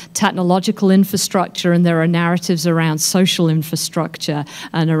around technological infrastructure, and there are narratives around social infrastructure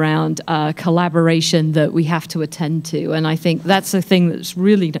and around collaboration that we have to attend to. And I think that's the thing that's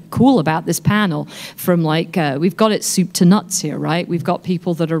really cool about this panel. From like, we've got it soup to nuts here, right? We've got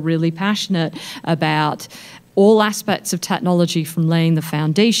people that are really passionate about all aspects of technology, from laying the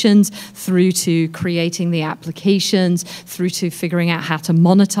foundations through to creating the applications, through to figuring out how to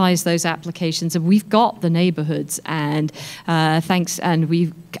monetize those applications. And we've got the neighborhoods, and I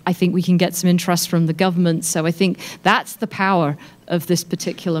think we can get some interest from the government. So I think that's the power of this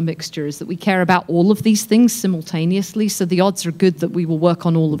particular mixture, is that we care about all of these things simultaneously. So the odds are good that we will work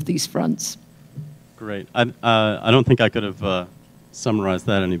on all of these fronts. Great. I don't think I could have summarize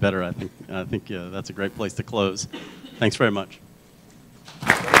that any better. I think that's a great place to close. Thanks very much.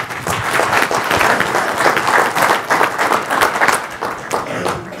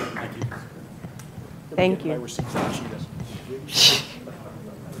 Thank you.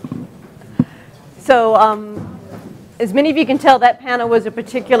 So, as many of you can tell, that panel was a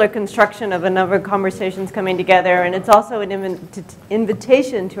particular construction of a number of conversations coming together, and it's also an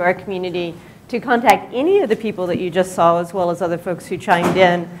invitation to our community to contact any of the people that you just saw, as well as other folks who chimed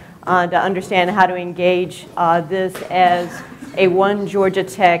in, to understand how to engage this as a One Georgia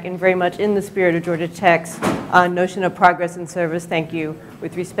Tech, and very much in the spirit of Georgia Tech's notion of progress and service. Thank you.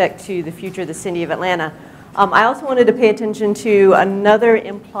 With respect to the future of the city of Atlanta. I also wanted to pay attention to another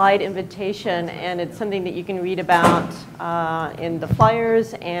implied invitation, and it's something that you can read about in the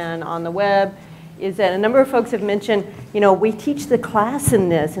flyers and on the web, is that a number of folks have mentioned, we teach the class in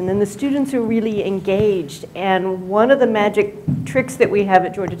this, and then the students are really engaged. And one of the magic tricks that we have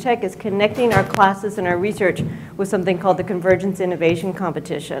at Georgia Tech is connecting our classes and our research with something called the Convergence Innovation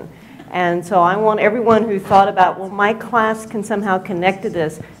Competition. And so I want everyone who thought about, well, my class can somehow connect to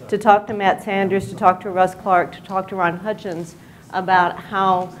this, to talk to Matt Sanders, to talk to Russ Clark, to talk to Ron Hutchins about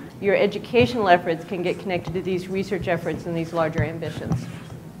how your educational efforts can get connected to these research efforts and these larger ambitions.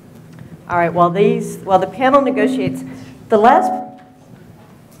 All right, while the panel negotiates, the last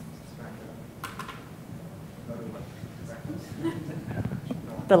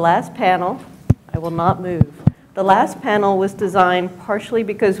panel, I will not move. The last panel was designed partially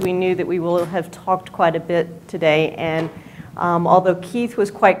because we knew that we will have talked quite a bit today, and although Keith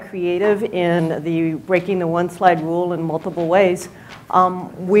was quite creative in the breaking the one slide rule in multiple ways,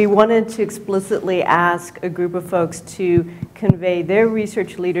 we wanted to explicitly ask a group of folks to convey their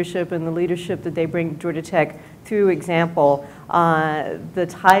research leadership and the leadership that they bring to Georgia Tech through example. The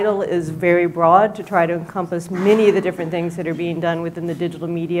title is very broad to try to encompass many of the different things that are being done within the digital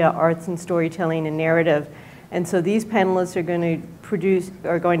media, arts and storytelling and narrative. And so these panelists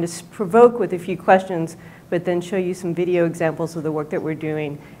are going to provoke with a few questions, but then show you some video examples of the work that we're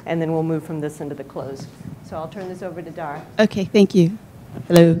doing, and then we'll move from this into the close. So I'll turn this over to Dara. Okay, thank you.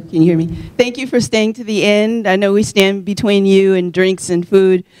 Hello, can you hear me? Thank you for staying to the end. I know we stand between you and drinks and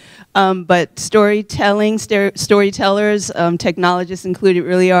food, but storytellers, technologists included,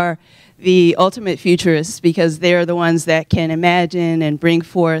 really are the ultimate futurists, because they're the ones that can imagine and bring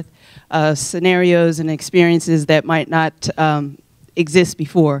forth scenarios and experiences that might not exist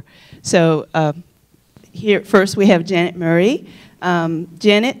before. So here first we have Janet Murray.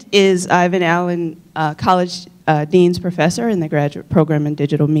 Janet is Ivan Allen College Dean's Professor in the Graduate Program in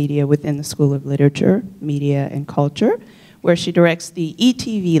Digital Media within the School of Literature, Media, and Culture, where she directs the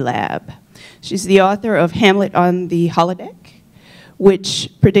ETV Lab. She's the author of Hamlet on the Holodeck, which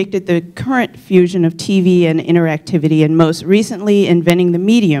predicted the current fusion of TV and interactivity, and most recently, Inventing the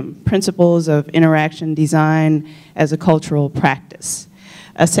Medium, Principles of Interaction Design as a Cultural Practice.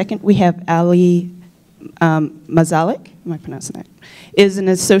 Second, we have Ali Mazalik, am I pronouncing that? Is an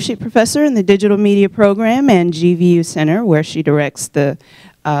associate professor in the Digital Media Program and GVU Center, where she directs the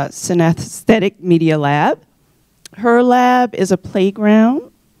Synesthetic Media Lab. Her lab is a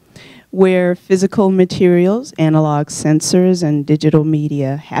playground where physical materials, analog sensors, and digital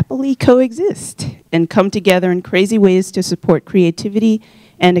media happily coexist and come together in crazy ways to support creativity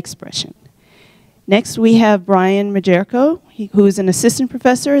and expression. Next, we have Brian Majerko, who is an assistant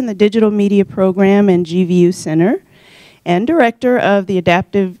professor in the Digital Media Program and GVU Center and director of the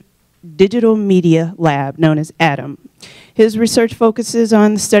Adaptive Digital Media Lab, known as ADAM. His research focuses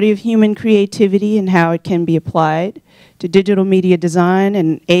on the study of human creativity and how it can be applied to digital media design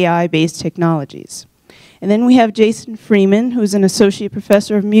and AI-based technologies. And then we have Jason Freeman, who's an associate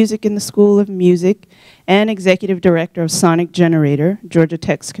professor of music in the School of Music and executive director of Sonic Generator, Georgia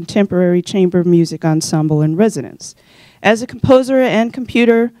Tech's contemporary chamber music ensemble in residence. As a composer and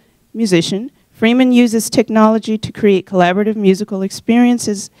computer musician, Freeman uses technology to create collaborative musical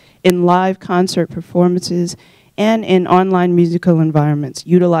experiences in live concert performances and in online musical environments,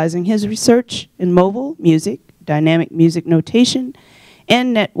 utilizing his research in mobile music, dynamic music notation,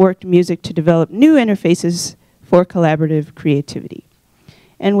 and networked music to develop new interfaces for collaborative creativity.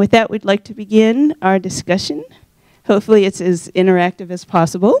 And with that, we'd like to begin our discussion. Hopefully it's as interactive as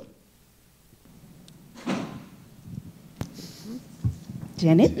possible.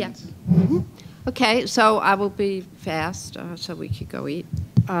 Janet? Yeah. Okay, so I will be fast so we could go eat.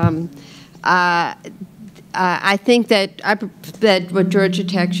 I think that what Georgia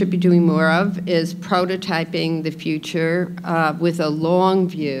Tech should be doing more of is prototyping the future with a long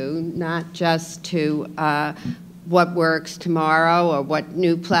view, not just to what works tomorrow or what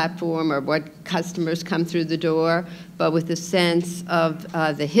new platform or what customers come through the door, but with a sense of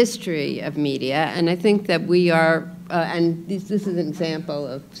the history of media. And I think that we are, and this is an example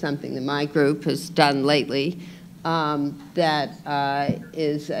of something that my group has done lately, that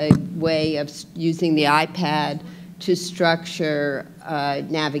is a way of using the iPad to structure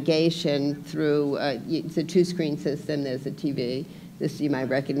navigation through it's a two-screen system. There's a TV. This you might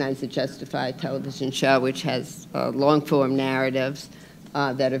recognize the Justified television show, which has long-form narratives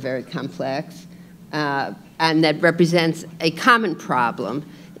that are very complex, and that represents a common problem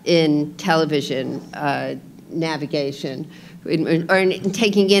in television navigation, or in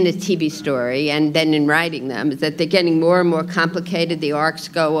taking in a TV story and then in writing them, is that they're getting more and more complicated. The arcs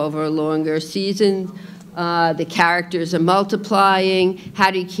go over longer seasons. The characters are multiplying.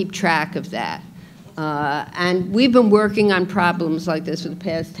 How do you keep track of that? And we've been working on problems like this for the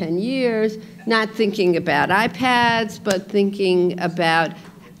past 10 years, not thinking about iPads, but thinking about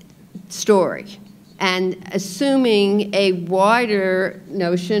story, and assuming a wider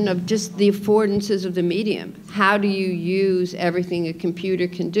notion of just the affordances of the medium. How do you use everything a computer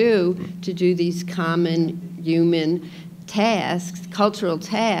can do to do these common human tasks, cultural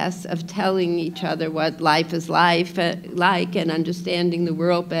tasks of telling each other what life is like and understanding the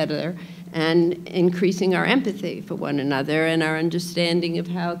world better and increasing our empathy for one another and our understanding of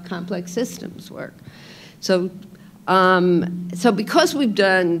how complex systems work. So, so because we've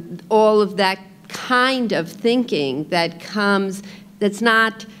done all of that kind of thinking that's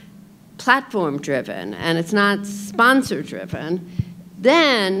not platform-driven and it's not sponsor-driven,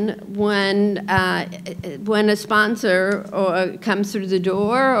 then when a sponsor comes through the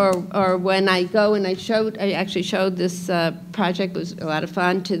door, or when I go and I actually showed this project, was a lot of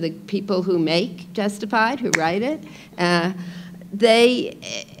fun, to the people who make Justified, who write it,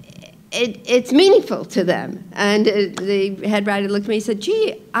 it's meaningful to them. And the head writer looked at me and said,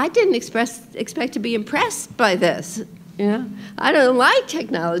 gee, I didn't expect to be impressed by this. You know? I don't like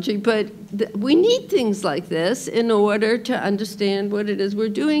technology, but we need things like this in order to understand what it is we're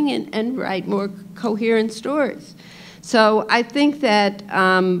doing and write more coherent stories. So I think that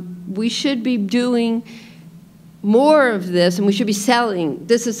we should be doing more of this, and we should be selling.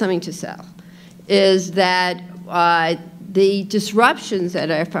 This is something to sell, is that the disruptions that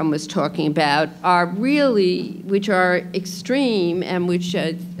Efraim was talking about are really, which are extreme and which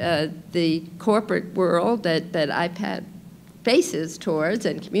the corporate world that IPaT faces towards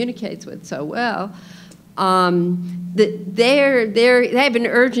and communicates with so well, they have an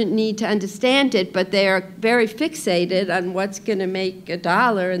urgent need to understand it, but they are very fixated on what's going to make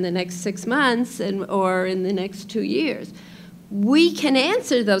 $1 in the next 6 months or in the next 2 years. We can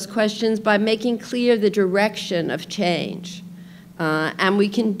answer those questions by making clear the direction of change. And we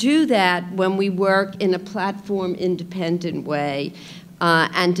can do that when we work in a platform-independent way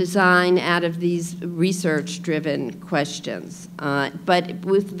and design out of these research-driven questions, but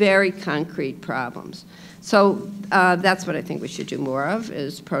with very concrete problems. So that's what I think we should do more of,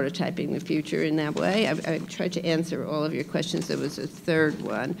 is prototyping the future in that way. I tried to answer all of your questions. There was a third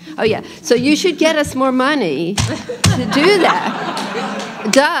one. Oh, yeah. So you should get us more money to do that.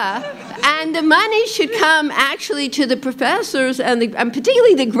 Duh. And the money should come actually to the professors and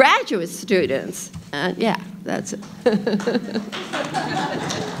particularly the graduate students. Yeah, that's it.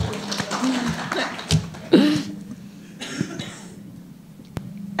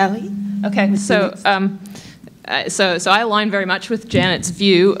 Ellie? Okay, so I align very much with Janet's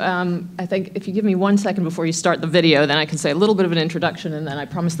view. I think if you give me 1 second before you start the video, then I can say a little bit of an introduction, and then I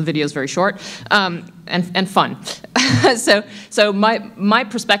promise the video is very short and fun. So my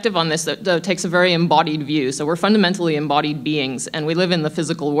perspective on this, though, takes a very embodied view. So we're fundamentally embodied beings, and we live in the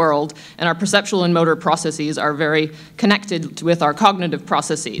physical world, and our perceptual and motor processes are very connected with our cognitive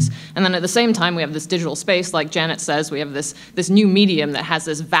processes. And then at the same time, we have this digital space, like Janet says, we have this new medium that has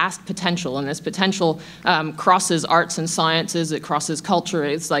this vast potential, and this potential crosses arts and sciences, it crosses culture.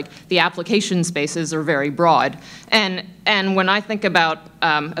 It's like the application spaces are very broad. And when I think about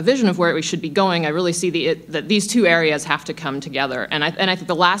a vision of where we should be going, I really see that these two areas have to come together. And I think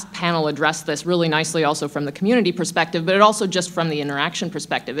the last panel addressed this really nicely also from the community perspective, but it also just from the interaction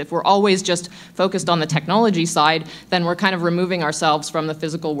perspective. If we're always just focused on the technology side, then we're kind of removing ourselves from the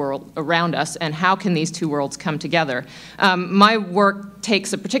physical world around us, and how can these two worlds come together? My work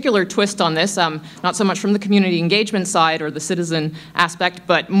takes a particular twist on this, not so much from the community engagement side or the citizen aspect,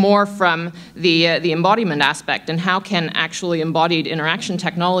 but more from the embodiment aspect, and how can actually embodied interaction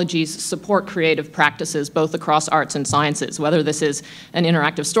technologies support creative practices both across arts and sciences, whether this is an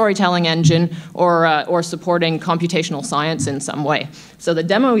interactive storytelling engine or supporting computational science in some way. So the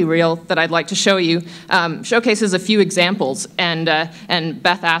demo reel that I'd like to show you showcases a few examples, and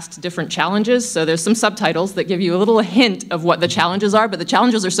Beth asked different challenges, so there's some subtitles that give you a little hint of what the challenges are, but the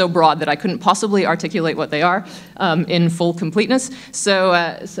challenges are so broad that I couldn't possibly articulate what they are in full completeness. So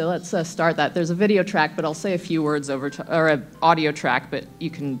let's start that. There's a video track, but I'll say a few words or an audio track, but you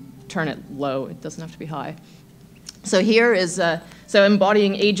can turn it low. It doesn't have to be high. So here is so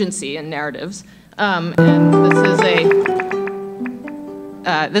embodying agency and narratives, and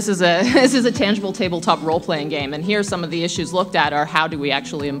this is a tangible tabletop role-playing game, and here some of the issues looked at are how do we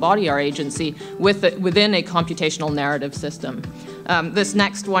actually embody our agency within a computational narrative system. This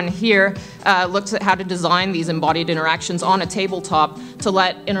next one here looks at how to design these embodied interactions on a tabletop to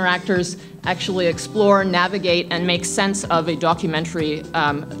let interactors actually explore, navigate, and make sense of a documentary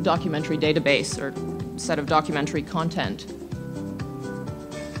database or set of documentary content.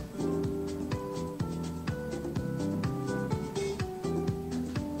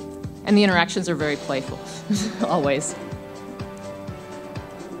 and the interactions are very playful, always.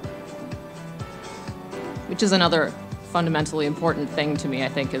 Which is another fundamentally important thing to me, I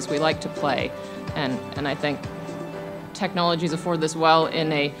think, is we like to play, and I think technologies afford this well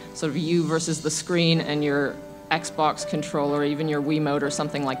in a sort of you versus the screen and your Xbox controller, even your Wiimote or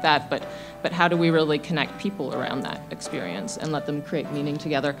something like that, but how do we really connect people around that experience and let them create meaning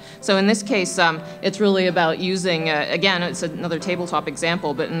together? So in this case, it's really about using, again, it's another tabletop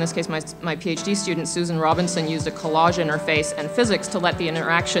example, but in this case, my PhD student, Susan Robinson, used a collage interface and physics to let the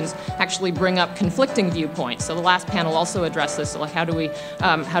interactions actually bring up conflicting viewpoints. So the last panel also addressed this, so like how do we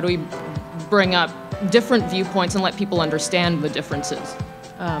bring up different viewpoints and let people understand the differences?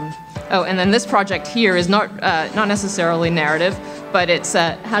 Oh, and then this project here is not necessarily narrative, but it's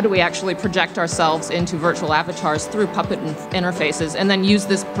how do we actually project ourselves into virtual avatars through puppet interfaces and then use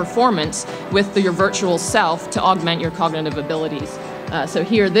this performance with your virtual self to augment your cognitive abilities. So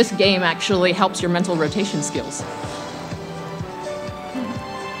here, this game actually helps your mental rotation skills.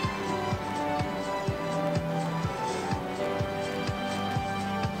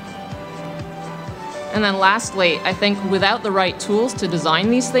 And then lastly, I think without the right tools to design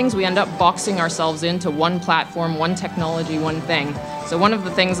these things, we end up boxing ourselves into one platform, one technology, one thing. So one of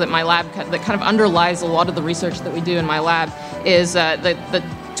the things that my lab, that kind of underlies a lot of the research that we do in my lab, is the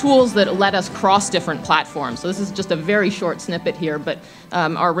tools that let us cross different platforms. So this is just a very short snippet here, but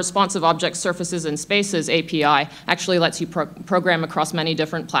our responsive object surfaces and spaces API actually lets you program across many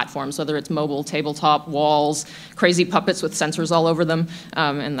different platforms, whether it's mobile, tabletop, walls, crazy puppets with sensors all over them,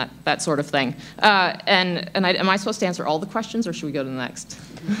 and that sort of thing. Am I supposed to answer all the questions, or should we go to the next?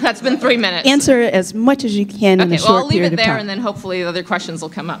 That's been 3 minutes. Answer as much as you can in a short period of time. I'll leave it there, and then hopefully the other questions will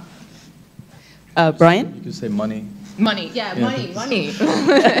come up. Brian? You could say money. Money, yeah, money.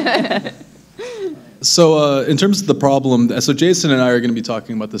 So in terms of the problem, so Jason and I are going to be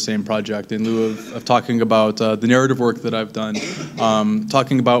talking about the same project in lieu of talking about the narrative work that I've done,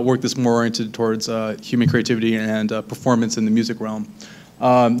 talking about work that's more oriented towards human creativity and performance in the music realm.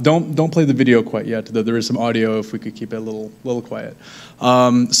 Don't play the video quite yet, though there is some audio if we could keep it a little quiet.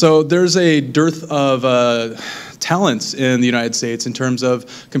 So there's a dearth of talents in the United States in terms of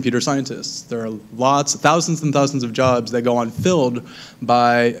computer scientists. There are thousands and thousands of jobs that go unfilled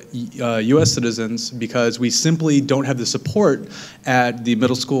by US citizens because we simply don't have the support at the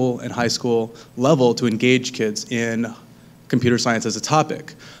middle school and high school level to engage kids in computer science as a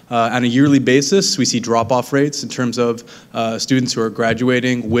topic. On a yearly basis, we see drop-off rates in terms of students who are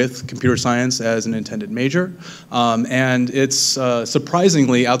graduating with computer science as an intended major. And it's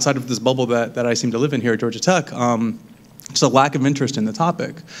surprisingly, outside of this bubble that I seem to live in here at Georgia Tech, just a lack of interest in the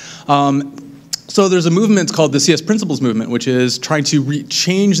topic. So there's a movement called the CS Principles Movement, which is trying to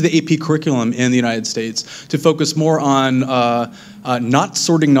change the AP curriculum in the United States to focus more on not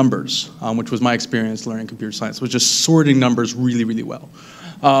sorting numbers, which was my experience learning computer science, was just sorting numbers really, really well.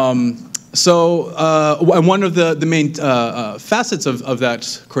 One of the main facets of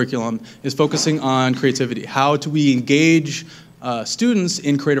that curriculum is focusing on creativity. How do we engage students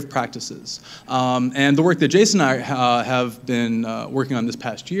in creative practices? And the work that Jason and I have been working on this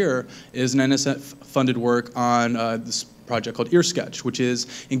past year is an NSF-funded work on this project called Ear Sketch, which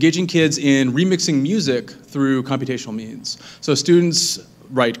is engaging kids in remixing music through computational means. So students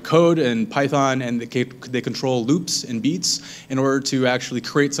write code in Python, and they control loops and beats in order to actually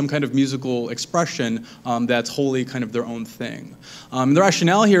create some kind of musical expression that's wholly kind of their own thing. The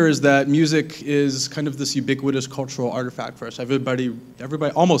rationale here is that music is kind of this ubiquitous cultural artifact for us. Everybody,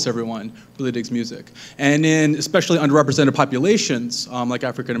 almost everyone really digs music. And in especially underrepresented populations, like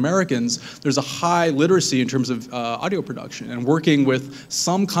African Americans, there's a high literacy in terms of audio production and working with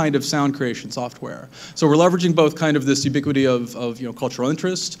some kind of sound creation software. So we're leveraging both kind of this ubiquity of cultural interest.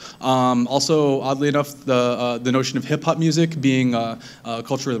 Also, oddly enough, the notion of hip hop music being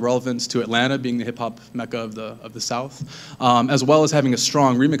culturally relevant to Atlanta, being the hip hop mecca of the South, as well as having a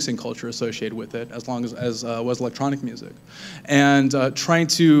strong remixing culture associated with it, as long as was electronic music, and trying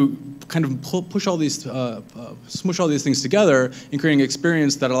to kind of push all these, smush all these things together and creating an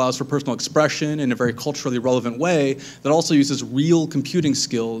experience that allows for personal expression in a very culturally relevant way that also uses real computing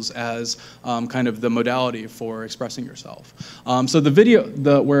skills as kind of the modality for expressing yourself. So the video,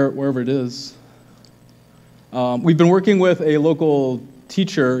 wherever it is, we've been working with a local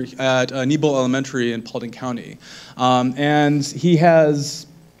teacher at Nebo Elementary in Paulding County, and he has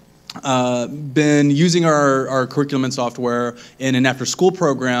been using our curriculum and software in an after-school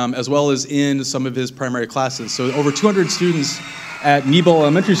program as well as in some of his primary classes. So over 200 students at Nebo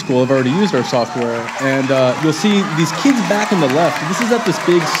Elementary School have already used our software, and you'll see these kids back on the left. This is at this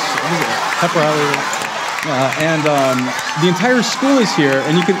big pep rally. And the entire school is here,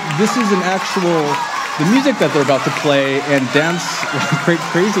 and this is an actual, the music that they're about to play and dance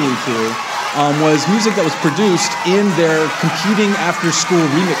crazily to was music that was produced in their computing after-school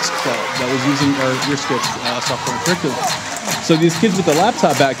remix club that was using our EarScript software and curriculum. So these kids with the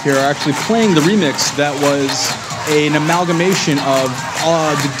laptop back here are actually playing the remix that was an amalgamation of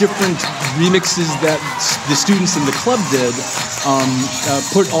the different remixes that the students in the club did,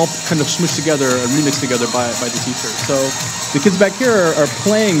 put all kind of smushed together and remixed together by the teacher. So the kids back here are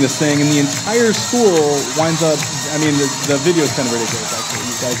playing this thing, and the entire school winds up, I mean, the video is kind of ridiculous, actually.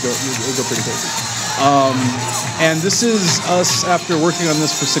 You guys go pretty crazy. And this is us after working on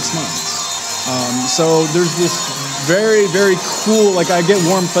this for 6 months. So there's this very, very cool, like I get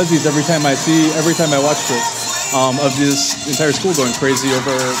warm fuzzies every time I watch this. Of this entire school going crazy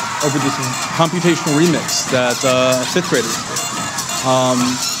over this computational remix that 5th graders did.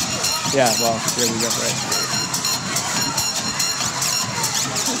 Yeah, well, there we go, right.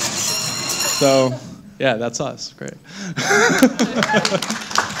 So, yeah, that's us. Great.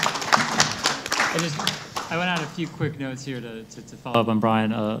 I went out a few quick notes here to follow up on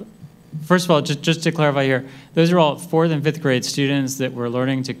Brian. First of all, just to clarify here, those are all 4th and 5th grade students that were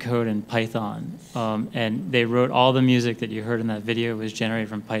learning to code in Python. And they wrote all the music that you heard in that video was generated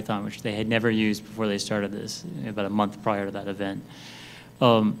from Python, which they had never used before they started this, about a month prior to that event.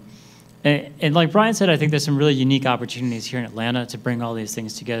 And like Brian said, I think there's some really unique opportunities here in Atlanta to bring all these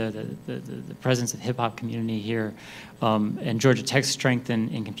things together, the presence of the hip-hop community here, and Georgia Tech's strength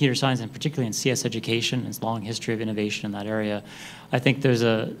in computer science, and particularly in CS education, its long history of innovation in that area. I think there's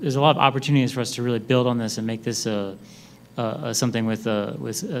a lot of opportunities for us to really build on this and make this something with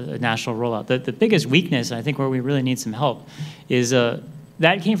a national rollout. The biggest weakness, and I think where we really need some help, is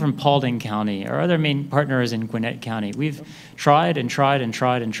that came from Paulding County. Our other main partner is in Gwinnett County. We've tried and tried and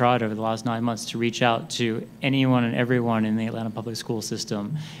tried and tried over the last 9 months to reach out to anyone and everyone in the Atlanta public school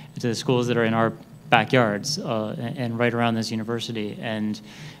system, to the schools that are in our backyards and right around this university. And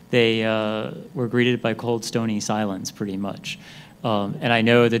they were greeted by cold, stony silence, pretty much. And I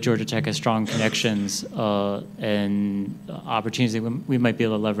know that Georgia Tech has strong connections and opportunities that we might be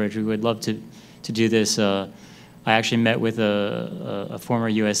able to leverage. We would love to do this. I actually met with a former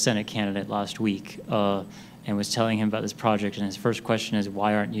U.S. Senate candidate last week and was telling him about this project, and his first question is,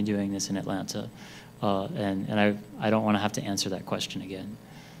 why aren't you doing this in Atlanta? And I don't want to have to answer that question again.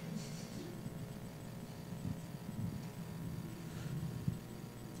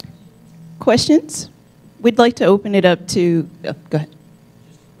 Questions? We'd like to open it up to, go ahead. Just a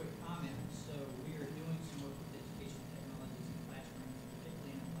quick comment. So we are doing some work with education technologies in classrooms,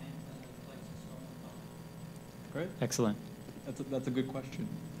 particularly in Atlanta, places so on. Great. Excellent. That's a good question.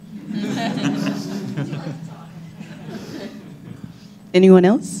 Anyone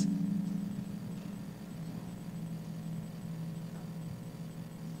else?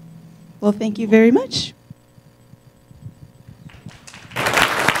 Well, thank you very much.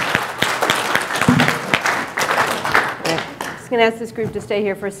 I'm going to ask this group to stay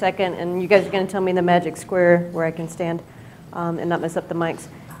here for a second, and you guys are going to tell me the magic square where I can stand and not mess up the mics.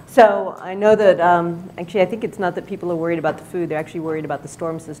 So I know that, actually, I think it's not that people are worried about the food. They're actually worried about the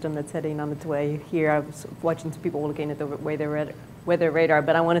storm system that's heading on its way here. I was watching some people looking at the weather radar,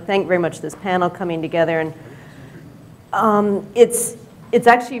 but I want to thank very much this panel coming together. And it's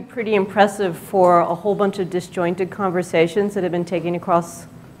actually pretty impressive for a whole bunch of disjointed conversations that have been taking across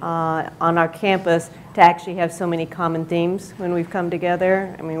on our campus to actually have so many common themes when we've come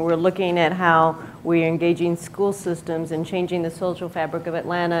together. I mean, we're looking at how we're engaging school systems and changing the social fabric of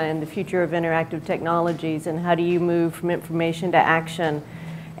Atlanta and the future of interactive technologies, and how do you move from information to action,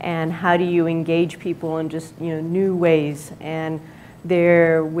 and how do you engage people in just new ways. And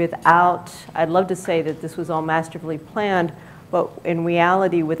they're without, I'd love to say that this was all masterfully planned, but in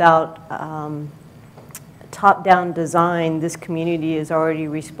reality, without top-down design, this community is already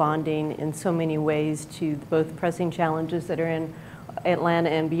responding in so many ways to both pressing challenges that are in Atlanta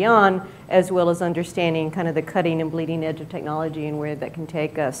and beyond, as well as understanding kind of the cutting and bleeding edge of technology and where that can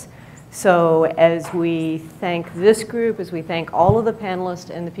take us. So as we thank this group, as we thank all of the panelists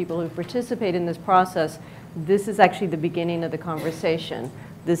and the people who participate in this process, this is actually the beginning of the conversation.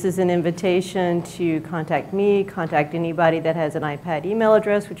 This is an invitation to contact me, contact anybody that has an IPaT email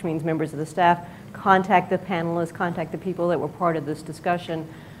address, which means members of the staff, contact the panelists, contact the people that were part of this discussion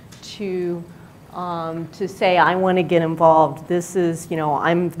to say, I want to get involved. This is,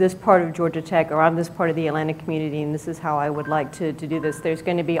 I'm this part of Georgia Tech, or I'm this part of the Atlanta community, and this is how I would like to do this. There's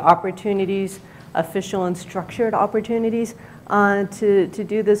going to be opportunities, official and structured opportunities to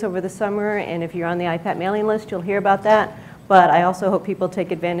do this over the summer, and if you're on the IPaT mailing list, you'll hear about that. But I also hope people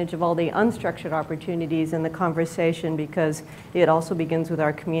take advantage of all the unstructured opportunities in the conversation, because it also begins with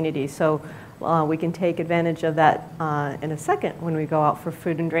our community. So we can take advantage of that in a second when we go out for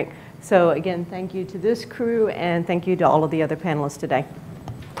food and drink. So again, thank you to this crew, and thank you to all of the other panelists today.